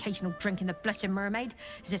 Getting the occasional drink in the Blessed Mermaid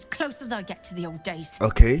is as close as I get to the old days.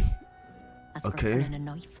 Okay. As for pulling a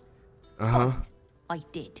knife. I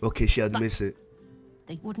did. Okay, she admits it.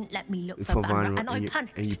 They wouldn't let me look for Vanra, and I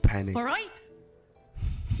panicked. And you panicked. All right?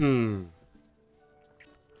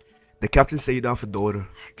 The captain said you don't have a daughter.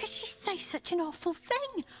 How could she say such an awful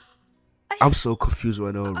thing? I'm so confused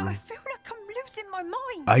right now, bro. I feel like I'm losing my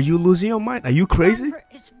mind. Are you losing your mind? Are you crazy? Vanra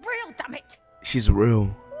is real, damn it. She's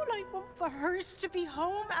real. All I want for her is to be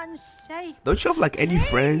home and safe. Don't you have like any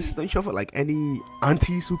friends? Don't you have like any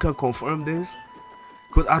aunties who can confirm this?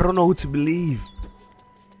 Because I don't know who to believe.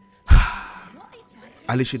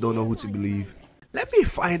 At least you don't know who to believe. Let me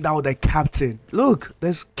find out the captain. Look,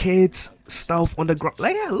 there's kids stuff on the ground.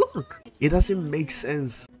 Like, yeah, look. It doesn't make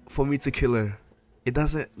sense for me to kill her. It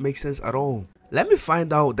doesn't make sense at all. Let me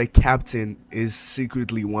find out the captain is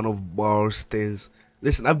secretly one of Baldur's things.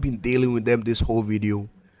 Listen, I've been dealing with them this whole video.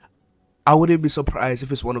 I wouldn't be surprised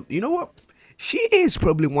if it's one of... You know what? She is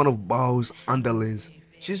probably one of Baldur's underlings.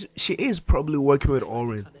 She is probably working with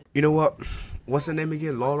Orin. You know what? What's her name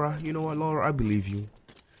again? Laura? You know what, Laura? I believe you.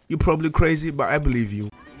 You're probably crazy, but I believe you.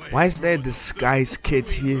 Why is there disguised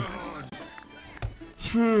kids here?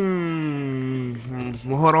 Hold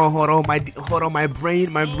on. My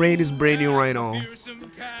brain is braining right now.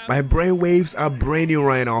 My brain waves are braining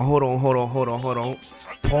right now. Hold on.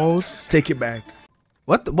 Pause. Take it back.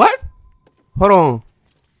 What? Hold on.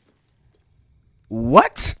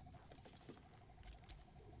 What?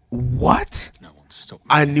 What?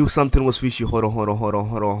 I knew something was fishy. Hold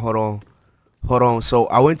on. So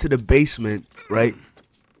I went to the basement, right,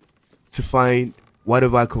 to find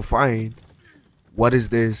whatever I could find. What is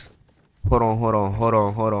this? Hold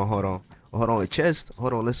on. A chest.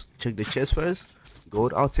 Hold on, let's check the chest first.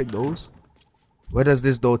 Gold, I'll take those. Where does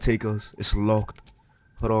this door take us? It's locked.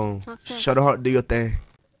 Hold on. Shut the heart, do your thing.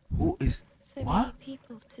 Who is so what? many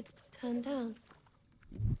people to turn down.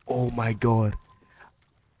 Oh my god.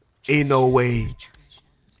 Ain't no way.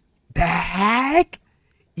 The heck?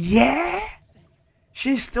 Yeah?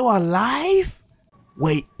 She's still alive?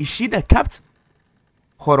 Wait, is she the captain?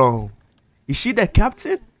 Hold on. Is she the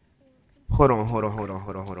captain? Hold on.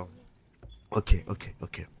 Okay.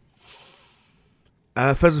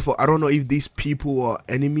 First of all, I don't know if these people are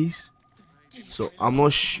enemies. So I'm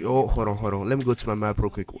not sure. Hold on. Let me go to my map real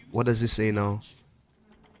quick. What does it say now?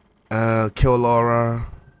 Kill Laura.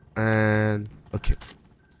 And okay.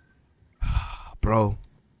 Bro.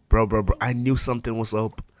 I knew something was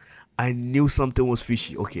up. I knew something was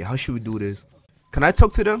fishy. Okay, how should we do this? Can I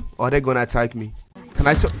talk to them? Or are they gonna attack me? Can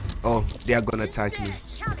I talk? Oh, they are gonna attack me.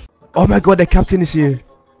 Oh my god, the captain is here.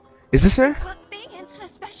 Is this her?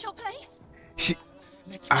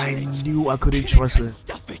 I knew I couldn't trust her.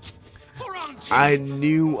 I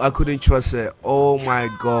knew I couldn't trust her. Oh my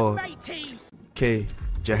god. Okay,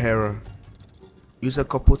 Jahara. Use a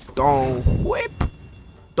couple. Don't whip.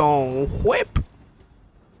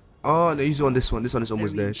 Oh, no, use on this one. This one is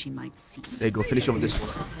almost dead. There you go. Finish off this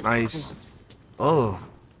one. Nice. Oh,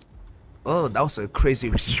 that was a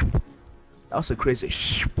crazy.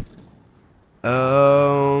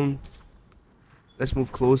 Let's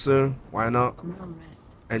move closer. Why not?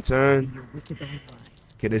 And turn.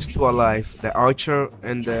 Okay, there's two alive. The archer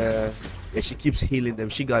and the. Yeah, she keeps healing them.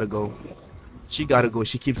 She gotta go. She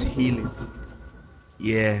keeps healing.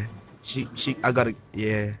 Yeah. I gotta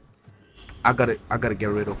get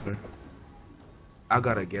rid of her.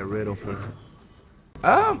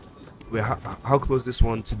 Wait, how close this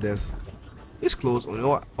one to death? It's close. You know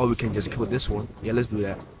what? Or we can just kill this one. Yeah, let's do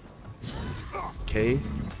that. Okay.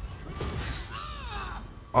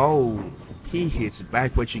 Oh, he hits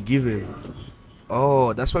back what you give him.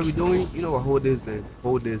 Oh, that's what we're doing? You know what? Hold this then.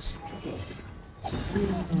 Hold this.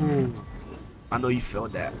 I know you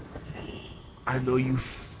felt that.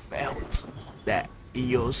 In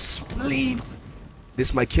your spleen.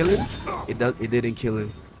 This might kill him. It didn't kill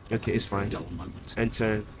him. Okay, it's fine. And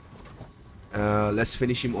turn. Let's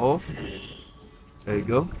finish him off. There you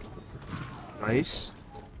go. Nice.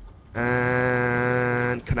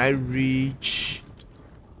 And can I reach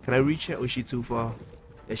her, or is she too far?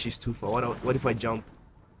 Yeah, she's too far. What if I jump?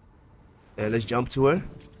 Let's jump to her.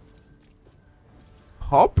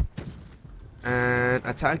 Hop. And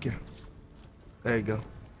attack her. There you go.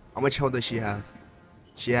 How much health does she have?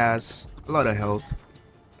 She has a lot of health.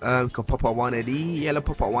 We can pop out one of these. Yeah, let's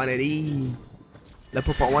pop out one of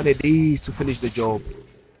these. To finish the job.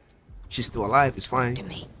 She's still alive. It's fine.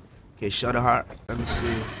 Okay, shut her heart. Let me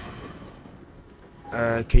see.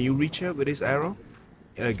 Can you reach her with this arrow?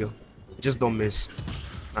 There you go. Just don't miss.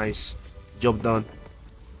 Nice. Job done.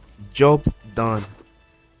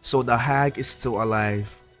 So the hag is still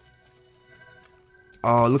alive.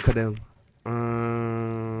 Oh, look at them.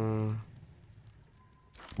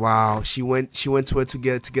 Wow, she went to her to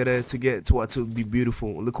be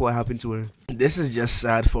beautiful. Look what happened to her. This is just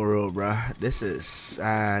sad for real, bruh. This is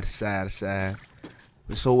sad. So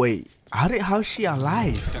wait, how's she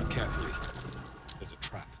alive? Step carefully. There's a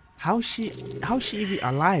trap. How's she even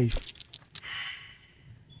alive?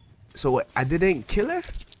 So wait, I didn't kill her?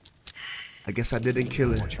 I guess I didn't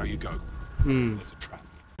kill her. Watch how you go. There's a trap.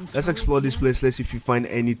 Let's explore this place. Let's see if we find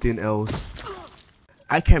anything else.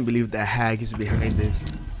 I can't believe that hag is behind this.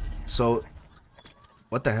 So,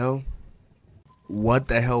 what the hell? What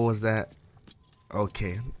the hell was that?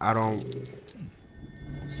 Okay, I don't.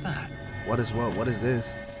 What's that? What is what? What is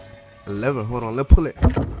this? A lever. Hold on. Let's pull it.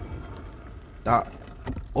 That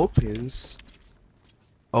opens.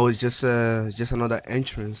 Oh, it's just another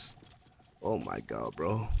entrance. Oh my god,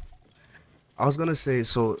 bro. I was gonna say,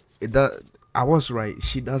 so it does. I was right.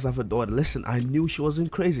 She does have a daughter. Listen, I knew she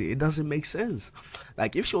wasn't crazy. It doesn't make sense.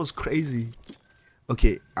 Like, if she was crazy,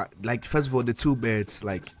 okay. Like, first of all, the two beds.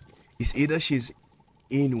 Like, it's either she's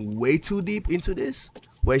in way too deep into this,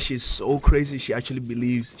 where she's so crazy she actually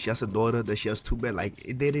believes she has a daughter that she has two beds. Like,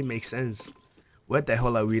 it didn't make sense. Where the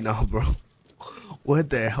hell are we now, bro? Where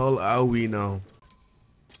the hell are we now?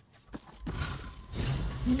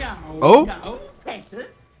 No. Oh. No, Peter.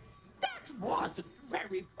 That wasn't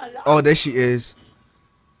very polite. Oh, there she is.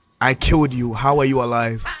 I killed you. How are you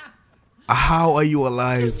alive? How are you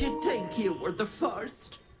alive? Did you think you were the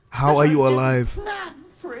first? How are you alive? Plan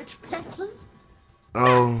for it, Petal.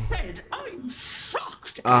 Oh. That said, I'm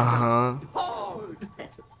shocked.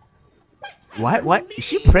 What? What? Is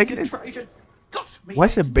she pregnant? Why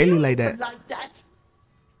is her belly like that?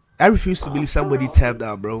 I refuse to believe somebody tapped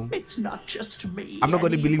out, bro. It's not just me. I'm not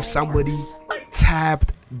gonna believe somebody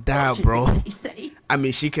tapped that, bro. I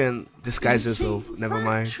mean, she can disguise herself. Never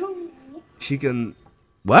mind. She can.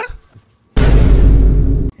 What?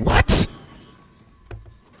 What?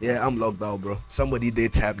 Yeah, I'm locked out, bro. Somebody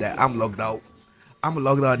did tap that. I'm locked out. I'm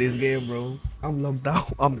locked out of this game, bro. I'm locked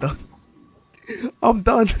out. I'm done. I'm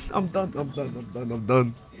done. I'm done. I'm done. I'm done. I'm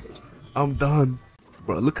done. I'm done.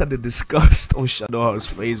 Bro, look at the disgust on Shadowheart's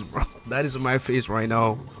face, bro. That is my face right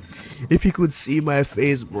now. If you could see my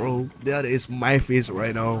face, bro, that is my face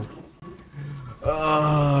right now.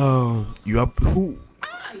 Oh, you up? Who?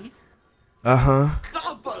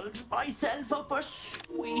 Gobbled myself up a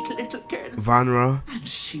sweet little girl. Vanra. And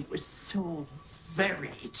she was so very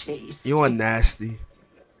tasty. You are nasty.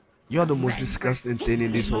 You are the most disgusting thing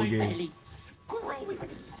in this whole game. Growing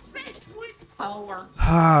fat with power.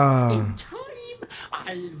 Ah.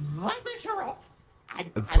 I'll vomit her up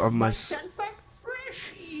and of have myself a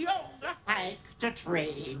fresh young hag to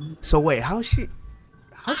train. So wait, how's she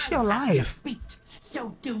alive?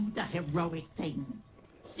 So do the heroic thing.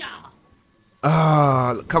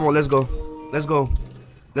 Come on, let's go. Let's go.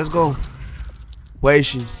 Let's go. Where is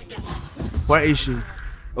she? Where is she?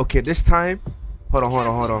 Okay, this time. Hold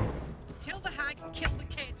on. Kill the hag, kill the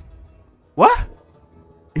kid. What?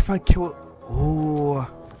 If I kill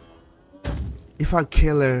If I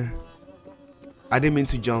kill her, I didn't mean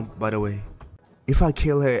to jump, by the way. If I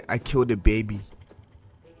kill her, I kill the baby.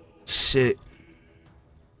 Shit.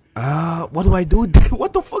 What do I do?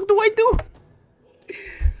 What the fuck do I do?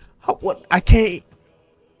 What? I can't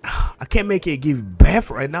make it give birth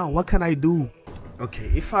right now. What can I do? Okay,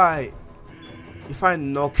 if I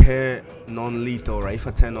knock her non-lethal, right? If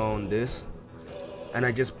I turn on this and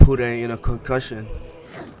I just put her in a concussion,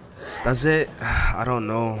 that's it. I don't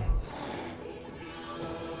know.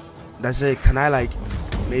 That's it. Can I like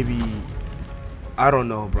maybe, I don't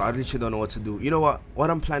know, bro. I literally don't know what to do. You know what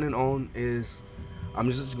I'm planning on is I'm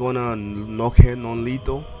just gonna knock her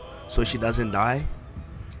non-lethal so she doesn't die,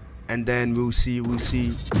 and then we'll see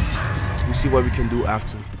what we can do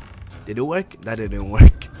after. Did it work? That didn't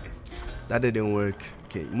work. That didn't work.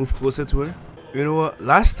 Okay, move closer to her. You know what?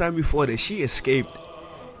 Last time before this, she escaped.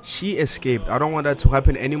 I don't want that to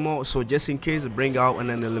happen anymore, so just in case, bring out an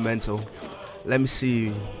elemental. Let me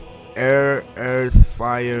see. Air, earth,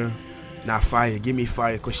 fire. Not fire. Give me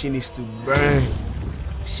fire, because she needs to burn.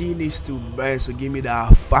 She needs to burn, so give me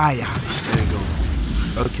that fire. There you go.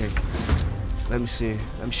 Okay. Let me see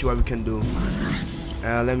what we can do.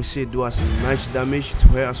 Let me see. Do as much damage to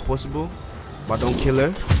her as possible, but don't kill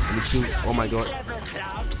her. Oh my god.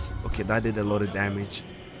 Okay, that did a lot of damage.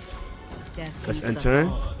 Let's enter.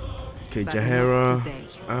 Okay, Jahara.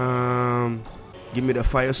 Give me the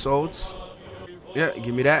fire swords. Yeah,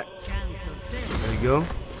 give me that. There you go.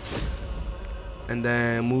 And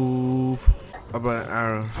then move about an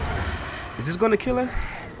arrow. Is this gonna kill her?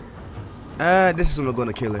 This is not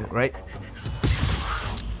gonna kill her, right?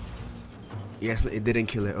 Yes, it didn't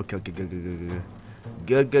kill her. Okay, good.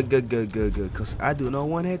 Cause I do not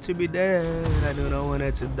want her to be dead. I do not want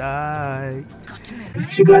her to die.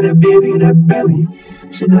 She got a baby in her belly.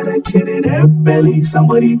 She got a kid in her belly.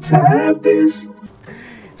 Somebody tap this.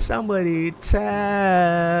 Somebody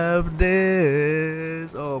tap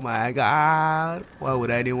this. Oh my god. Why would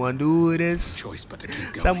anyone do this? Choice but to keep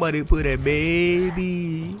going. Somebody put a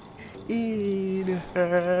baby in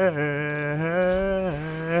her.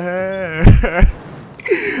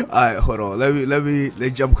 Alright, hold on.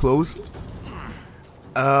 Let's jump close.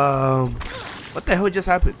 What the hell just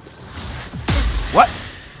happened? What?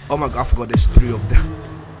 Oh my god, I forgot there's 3 of them.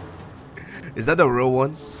 Is that the real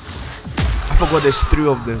one? I forgot there's 3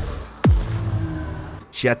 of them.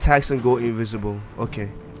 She attacks and go invisible.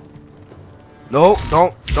 Okay. No,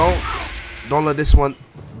 don't let this one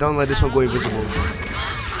go invisible.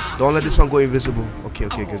 Don't let this one go invisible. Okay,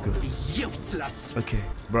 good. Okay,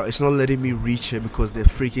 bro, it's not letting me reach her because the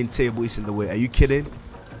freaking table is in the way. Are you kidding?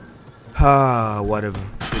 Whatever.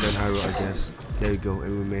 Shoot an arrow, I guess. There you go,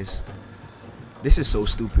 and we missed. This is so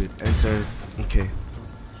stupid. Enter. Okay.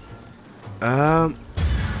 I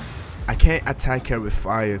can't attack her with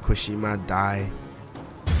fire because she might die.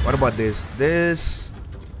 What about this? This?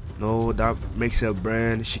 No, that makes her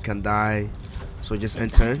burn. She can die. So just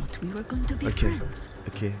enter. Okay.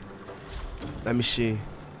 Let me see.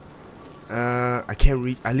 I can't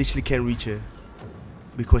reach. I literally can't reach her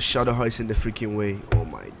because Shadowheart is in the freaking way. Oh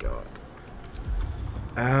my god.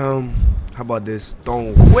 How about this?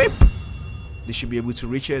 Don't whip. They should be able to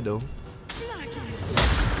reach it though.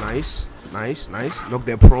 Nice, nice, nice. Knock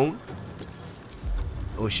that prone.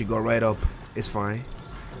 Oh, she got right up. It's fine.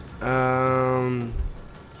 Can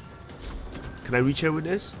I reach her with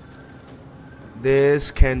this?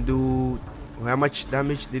 This can do. How much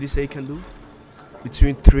damage did he say it can do?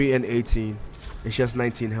 Between 3 and 18. And she has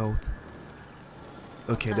 19 health.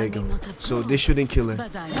 Okay, there you go. So this shouldn't kill her.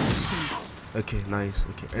 Okay, nice.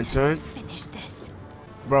 Okay, and turn. Finish this.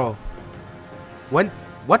 Bro. When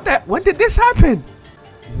did this happen?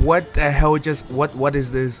 What the hell just what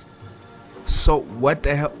is this? So what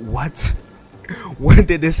the hell what? When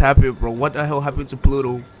did this happen, bro? What the hell happened to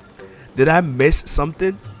Pluto? Did I miss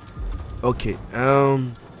something? Okay,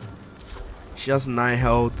 she has 9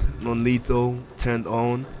 health, non-lethal, turned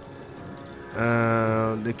on.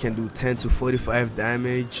 They can do 10 to 45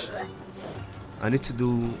 damage. I need to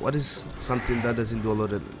do what is something that doesn't do a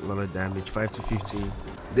lot of damage, 5 to 15.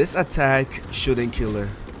 This attack shouldn't kill her.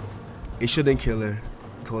 It shouldn't kill her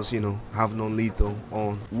because, you know, have non-lethal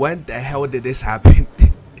on. When the hell did this happen?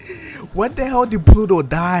 When the hell did Pluto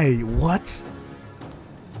die? What?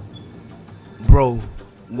 Bro,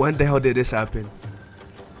 when the hell did this happen?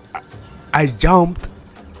 I jumped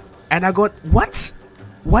and I got what?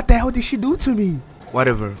 What the hell did she do to me?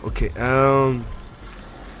 Whatever. Okay.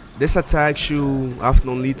 This attack should have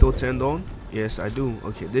non-lethal turned on. Yes, I do.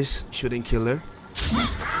 Okay, this shouldn't kill her.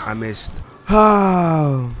 I missed.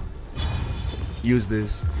 Use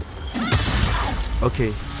this.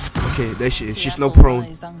 Okay. Okay, there she is. She's no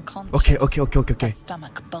prone. Okay. Okay.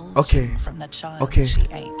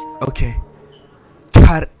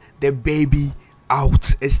 Cut the baby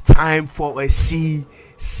out. It's time for a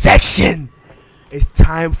C-section. It's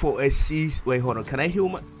time for a C. Wait, hold on. Can I heal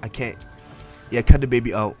my? I can't. Yeah, cut the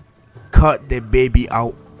baby out. Cut the baby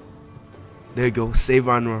out. There you go. Save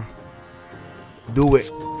Anra. Do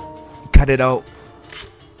it. Cut it out.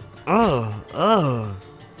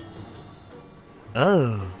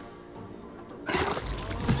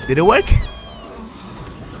 Did it work?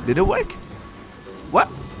 Did it work? What?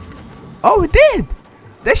 Oh, it did.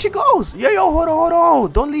 There she goes. Yo, hold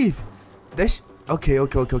on. Don't leave. There she. Okay.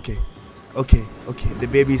 The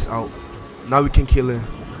baby's out. Now we can kill her.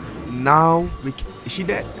 Now we can. Is she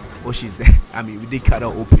dead? Oh, she's dead. I mean, we did cut her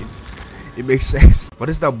open. It makes sense. What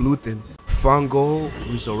is that blue thing? Fungal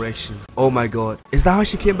resurrection. Oh my god. Is that how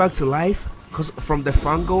she came back to life? Because from the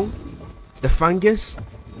fungal, the fungus,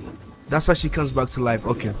 that's how she comes back to life.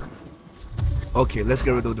 Okay. Okay, let's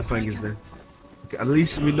get rid of the fungus then. Okay, at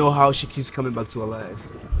least we know how she keeps coming back to life.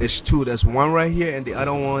 There's 2. There's one right here and the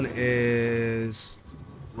other one is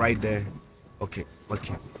right there. Okay.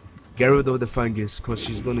 Get rid of the fungus because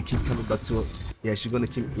she's gonna keep coming back to it. Yeah, she's gonna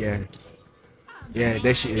keep. Yeah,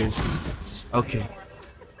 there she is. Okay,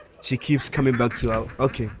 she keeps coming back to her.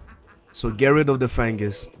 Okay, so get rid of the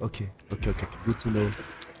fungus. Okay. Good to know.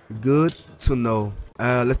 Good to know.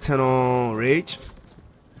 Let's turn on rage.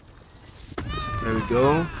 There we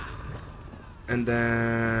go. And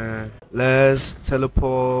then let's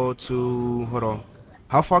teleport to. Hold on.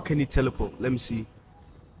 How far can he teleport? Let me see.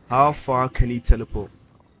 How far can he teleport?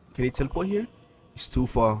 Can he teleport here? It's too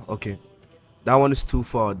far. Okay, that one is too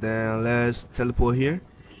far. Then let's teleport here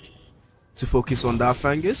to focus on that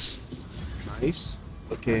fungus. Nice.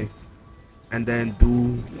 Okay, and then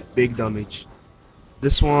do big damage.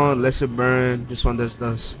 This one lets it burn. This one does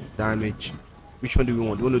damage. Which one do we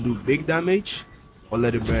want? Do we want to do big damage or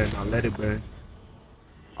let it burn? I'll let it burn.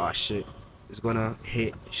 Oh shit, it's gonna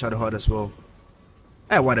hit Shadow Heart as well.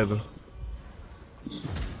 Whatever.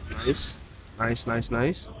 Nice.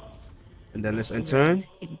 And then let's enter.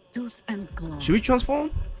 Should we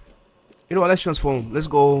transform? You know what? Let's transform. Let's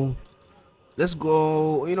go.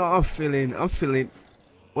 You know, I'm feeling.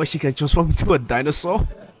 Well, she can transform into a dinosaur.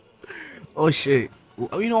 Oh shit.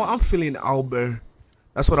 You know, I'm feeling Albert.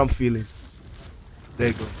 That's what I'm feeling. There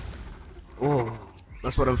you go. Oh,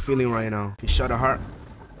 that's what I'm feeling right now. Okay, Shadow Heart.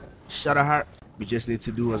 We just need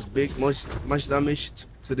to do as much damage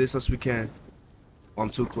to this as we can. Oh, I'm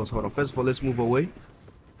too close. Hold on. First of all, let's move away.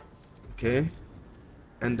 Okay.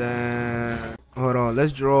 And then hold on.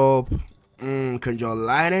 Let's drop. Can draw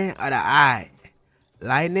lightning or the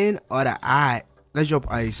eye. Let's drop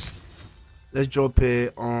ice. Let's drop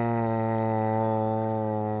it on.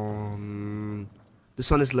 This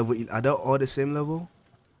one is level. Are they all the same level?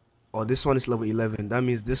 Or this one is level 11. That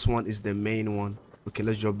means this one is the main one. Okay,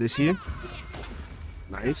 let's drop this here.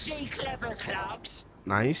 Nice.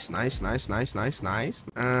 Nice.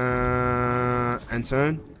 And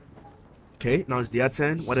turn. Okay, now it's their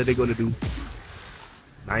turn. What are they gonna do?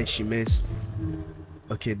 Nice, she missed.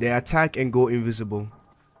 Okay, they attack and go invisible.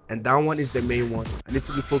 and that one is the main one. I need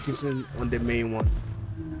to be focusing on the main one.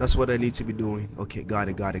 That's what I need to be doing. Okay, got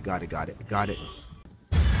it.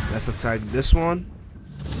 Let's attack this one.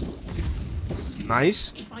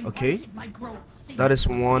 Nice. Okay, that is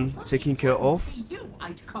one taken care of.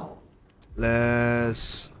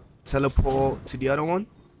 Let's teleport to the other one.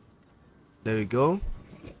 There we go.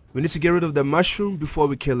 We need to get rid of the mushroom before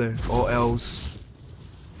we kill her, or else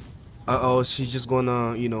she's just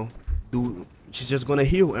gonna, you know, she's just gonna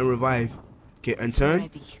heal and revive. Okay, and turn.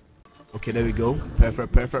 Okay, there we go.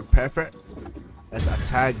 Perfect. Let's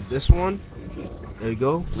attack this one. There we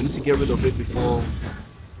go. We need to get rid of it before.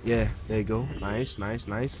 Yeah, there you go. Nice.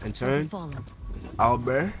 And turn.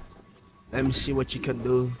 Albert, let me see what you can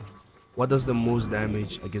do. What does the most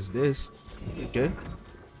damage? I guess this. Okay,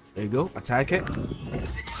 there you go. Attack it.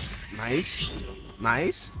 Nice.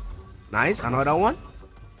 Another one.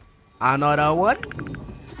 Another one.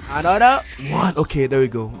 Okay, there we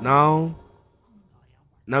go.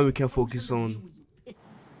 Now we can focus on.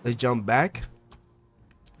 Let's jump back.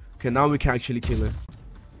 Okay, now we can actually kill her.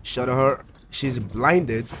 Shatter her. She's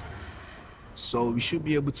blinded, so we should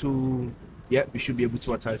be able to. Yeah, we should be able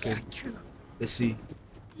to attack her. Let's see.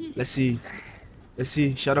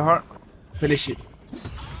 Shatter her. Finish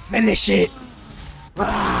it.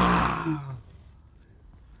 Ah.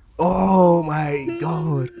 Oh my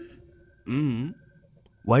god.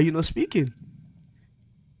 Why are you not speaking?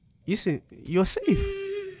 You see, you're safe.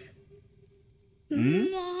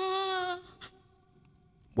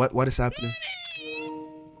 What is happening?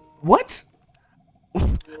 What?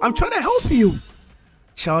 I'm trying to help you.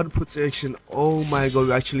 Child protection. Oh my god,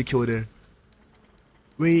 we actually killed her.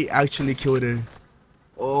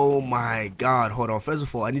 Oh my god. Hold on. First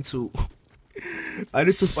of all, I need to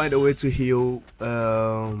find a way to heal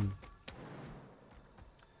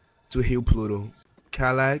Pluto.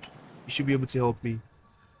 Kalag, you should be able to help me.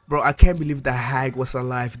 Bro, I can't believe the hag was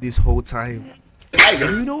alive this whole time.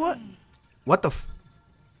 You know what? What the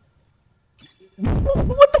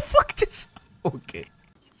fuck just...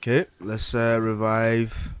 Okay, let's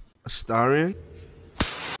revive Astarion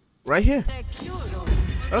right here.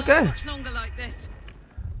 Okay.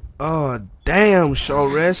 Oh damn,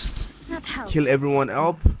 short rest. Kill everyone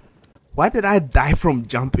up. Why did I die from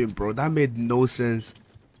jumping, bro? That made no sense.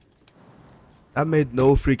 That made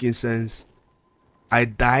no freaking sense. I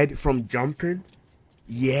died from jumping.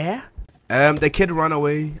 Yeah. The kid ran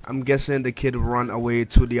away. I'm guessing the kid ran away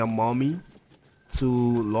to their mommy, to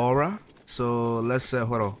Laura. So let's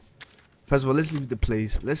hold on. First of all, let's leave the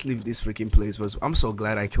place. Let's leave this freaking place first. I'm so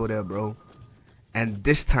glad I killed her, bro. And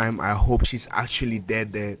this time, I hope she's actually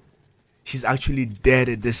dead. She's actually dead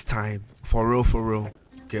at this time. For real.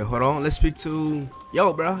 Okay, hold on. Let's speak to...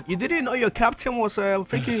 Yo, bro. You didn't know your captain was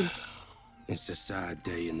freaking... It's a sad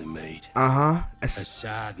day in the maid. A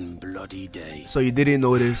sad and bloody day. So you didn't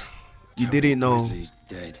know this? You didn't know? Wesley's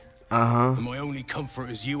dead. And my only comfort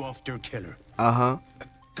is you after killer. A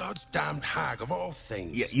God's damned hag of all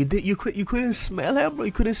things. Yeah, you did. You couldn't smell her, bro.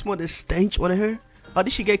 You couldn't smell the stench on her. How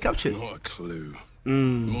did she get captured? Not a clue.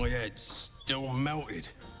 My head's still melted.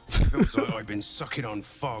 Feels like I've been sucking on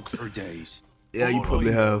fog for days. Yeah, you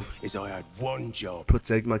probably have. Is I had one job.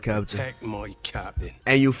 Protect my captain. Protect my captain.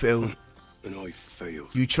 And you failed. And I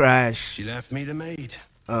failed. You trash. She left me the maid.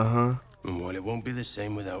 And while it won't be the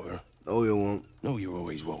same without her. No, it won't. No, you're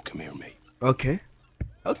always welcome here, mate. Okay,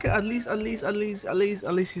 at least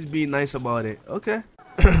he's being nice about it. Okay.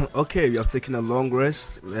 Okay, we have taken a long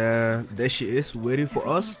rest. There she is, waiting for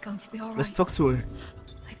us. Going to be all right. Let's talk to her.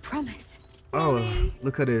 I promise. Oh,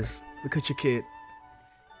 look at this. Look at your kid.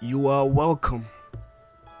 You are welcome.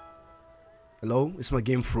 Hello? Is my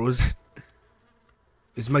game frozen?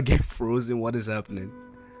 Is my game frozen? What is happening?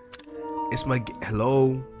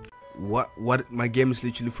 Hello? What? My game is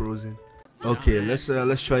literally frozen. Okay, let's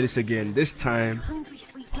try this again. This time,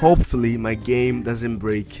 hopefully my game doesn't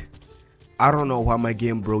break. I don't know why my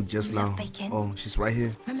game broke just now. Oh, she's right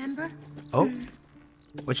here. Remember? Oh,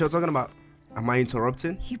 what y'all talking about? Am I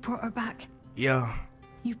interrupting? You brought her back. Yeah.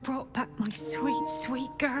 You brought back my sweet, sweet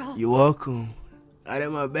girl. You're welcome. I did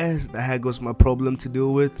my best. That had was my problem to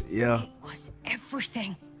deal with. Yeah. It was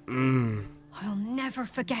everything. I'll never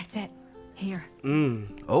forget it. Here.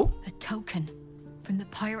 Oh? A token from the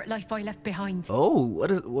pirate life I left behind. Oh,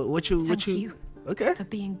 what you Thank you. Okay. For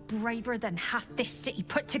being braver than half this city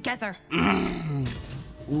put together. Ooh,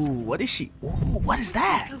 what is she? Ooh, what is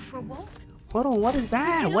that? Go for a walk. Hold on, what is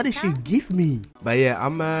that? What did she give me? But yeah,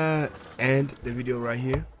 I'm end the video right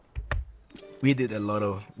here. We did a lot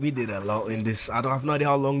in this. I have no idea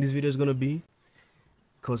how long this video is gonna be,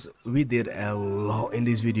 cause we did a lot in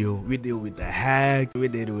this video. We deal with the hag. We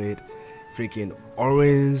did with freaking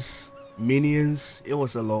orange minions. It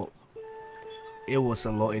was a lot. It was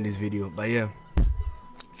a lot in this video. But yeah,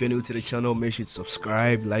 if you're new to the channel, make sure to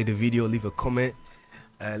subscribe, like the video, leave a comment.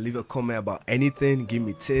 Leave a comment about anything, give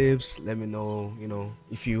me tips, let me know, you know,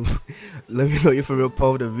 if you let me know your favorite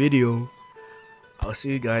part of the video. I'll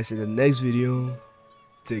see you guys in the next video.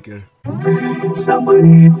 Take care.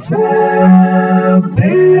 Somebody tell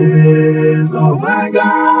this. Oh my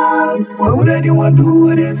God, what would anyone do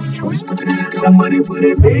with this? Somebody put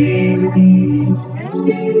it, baby.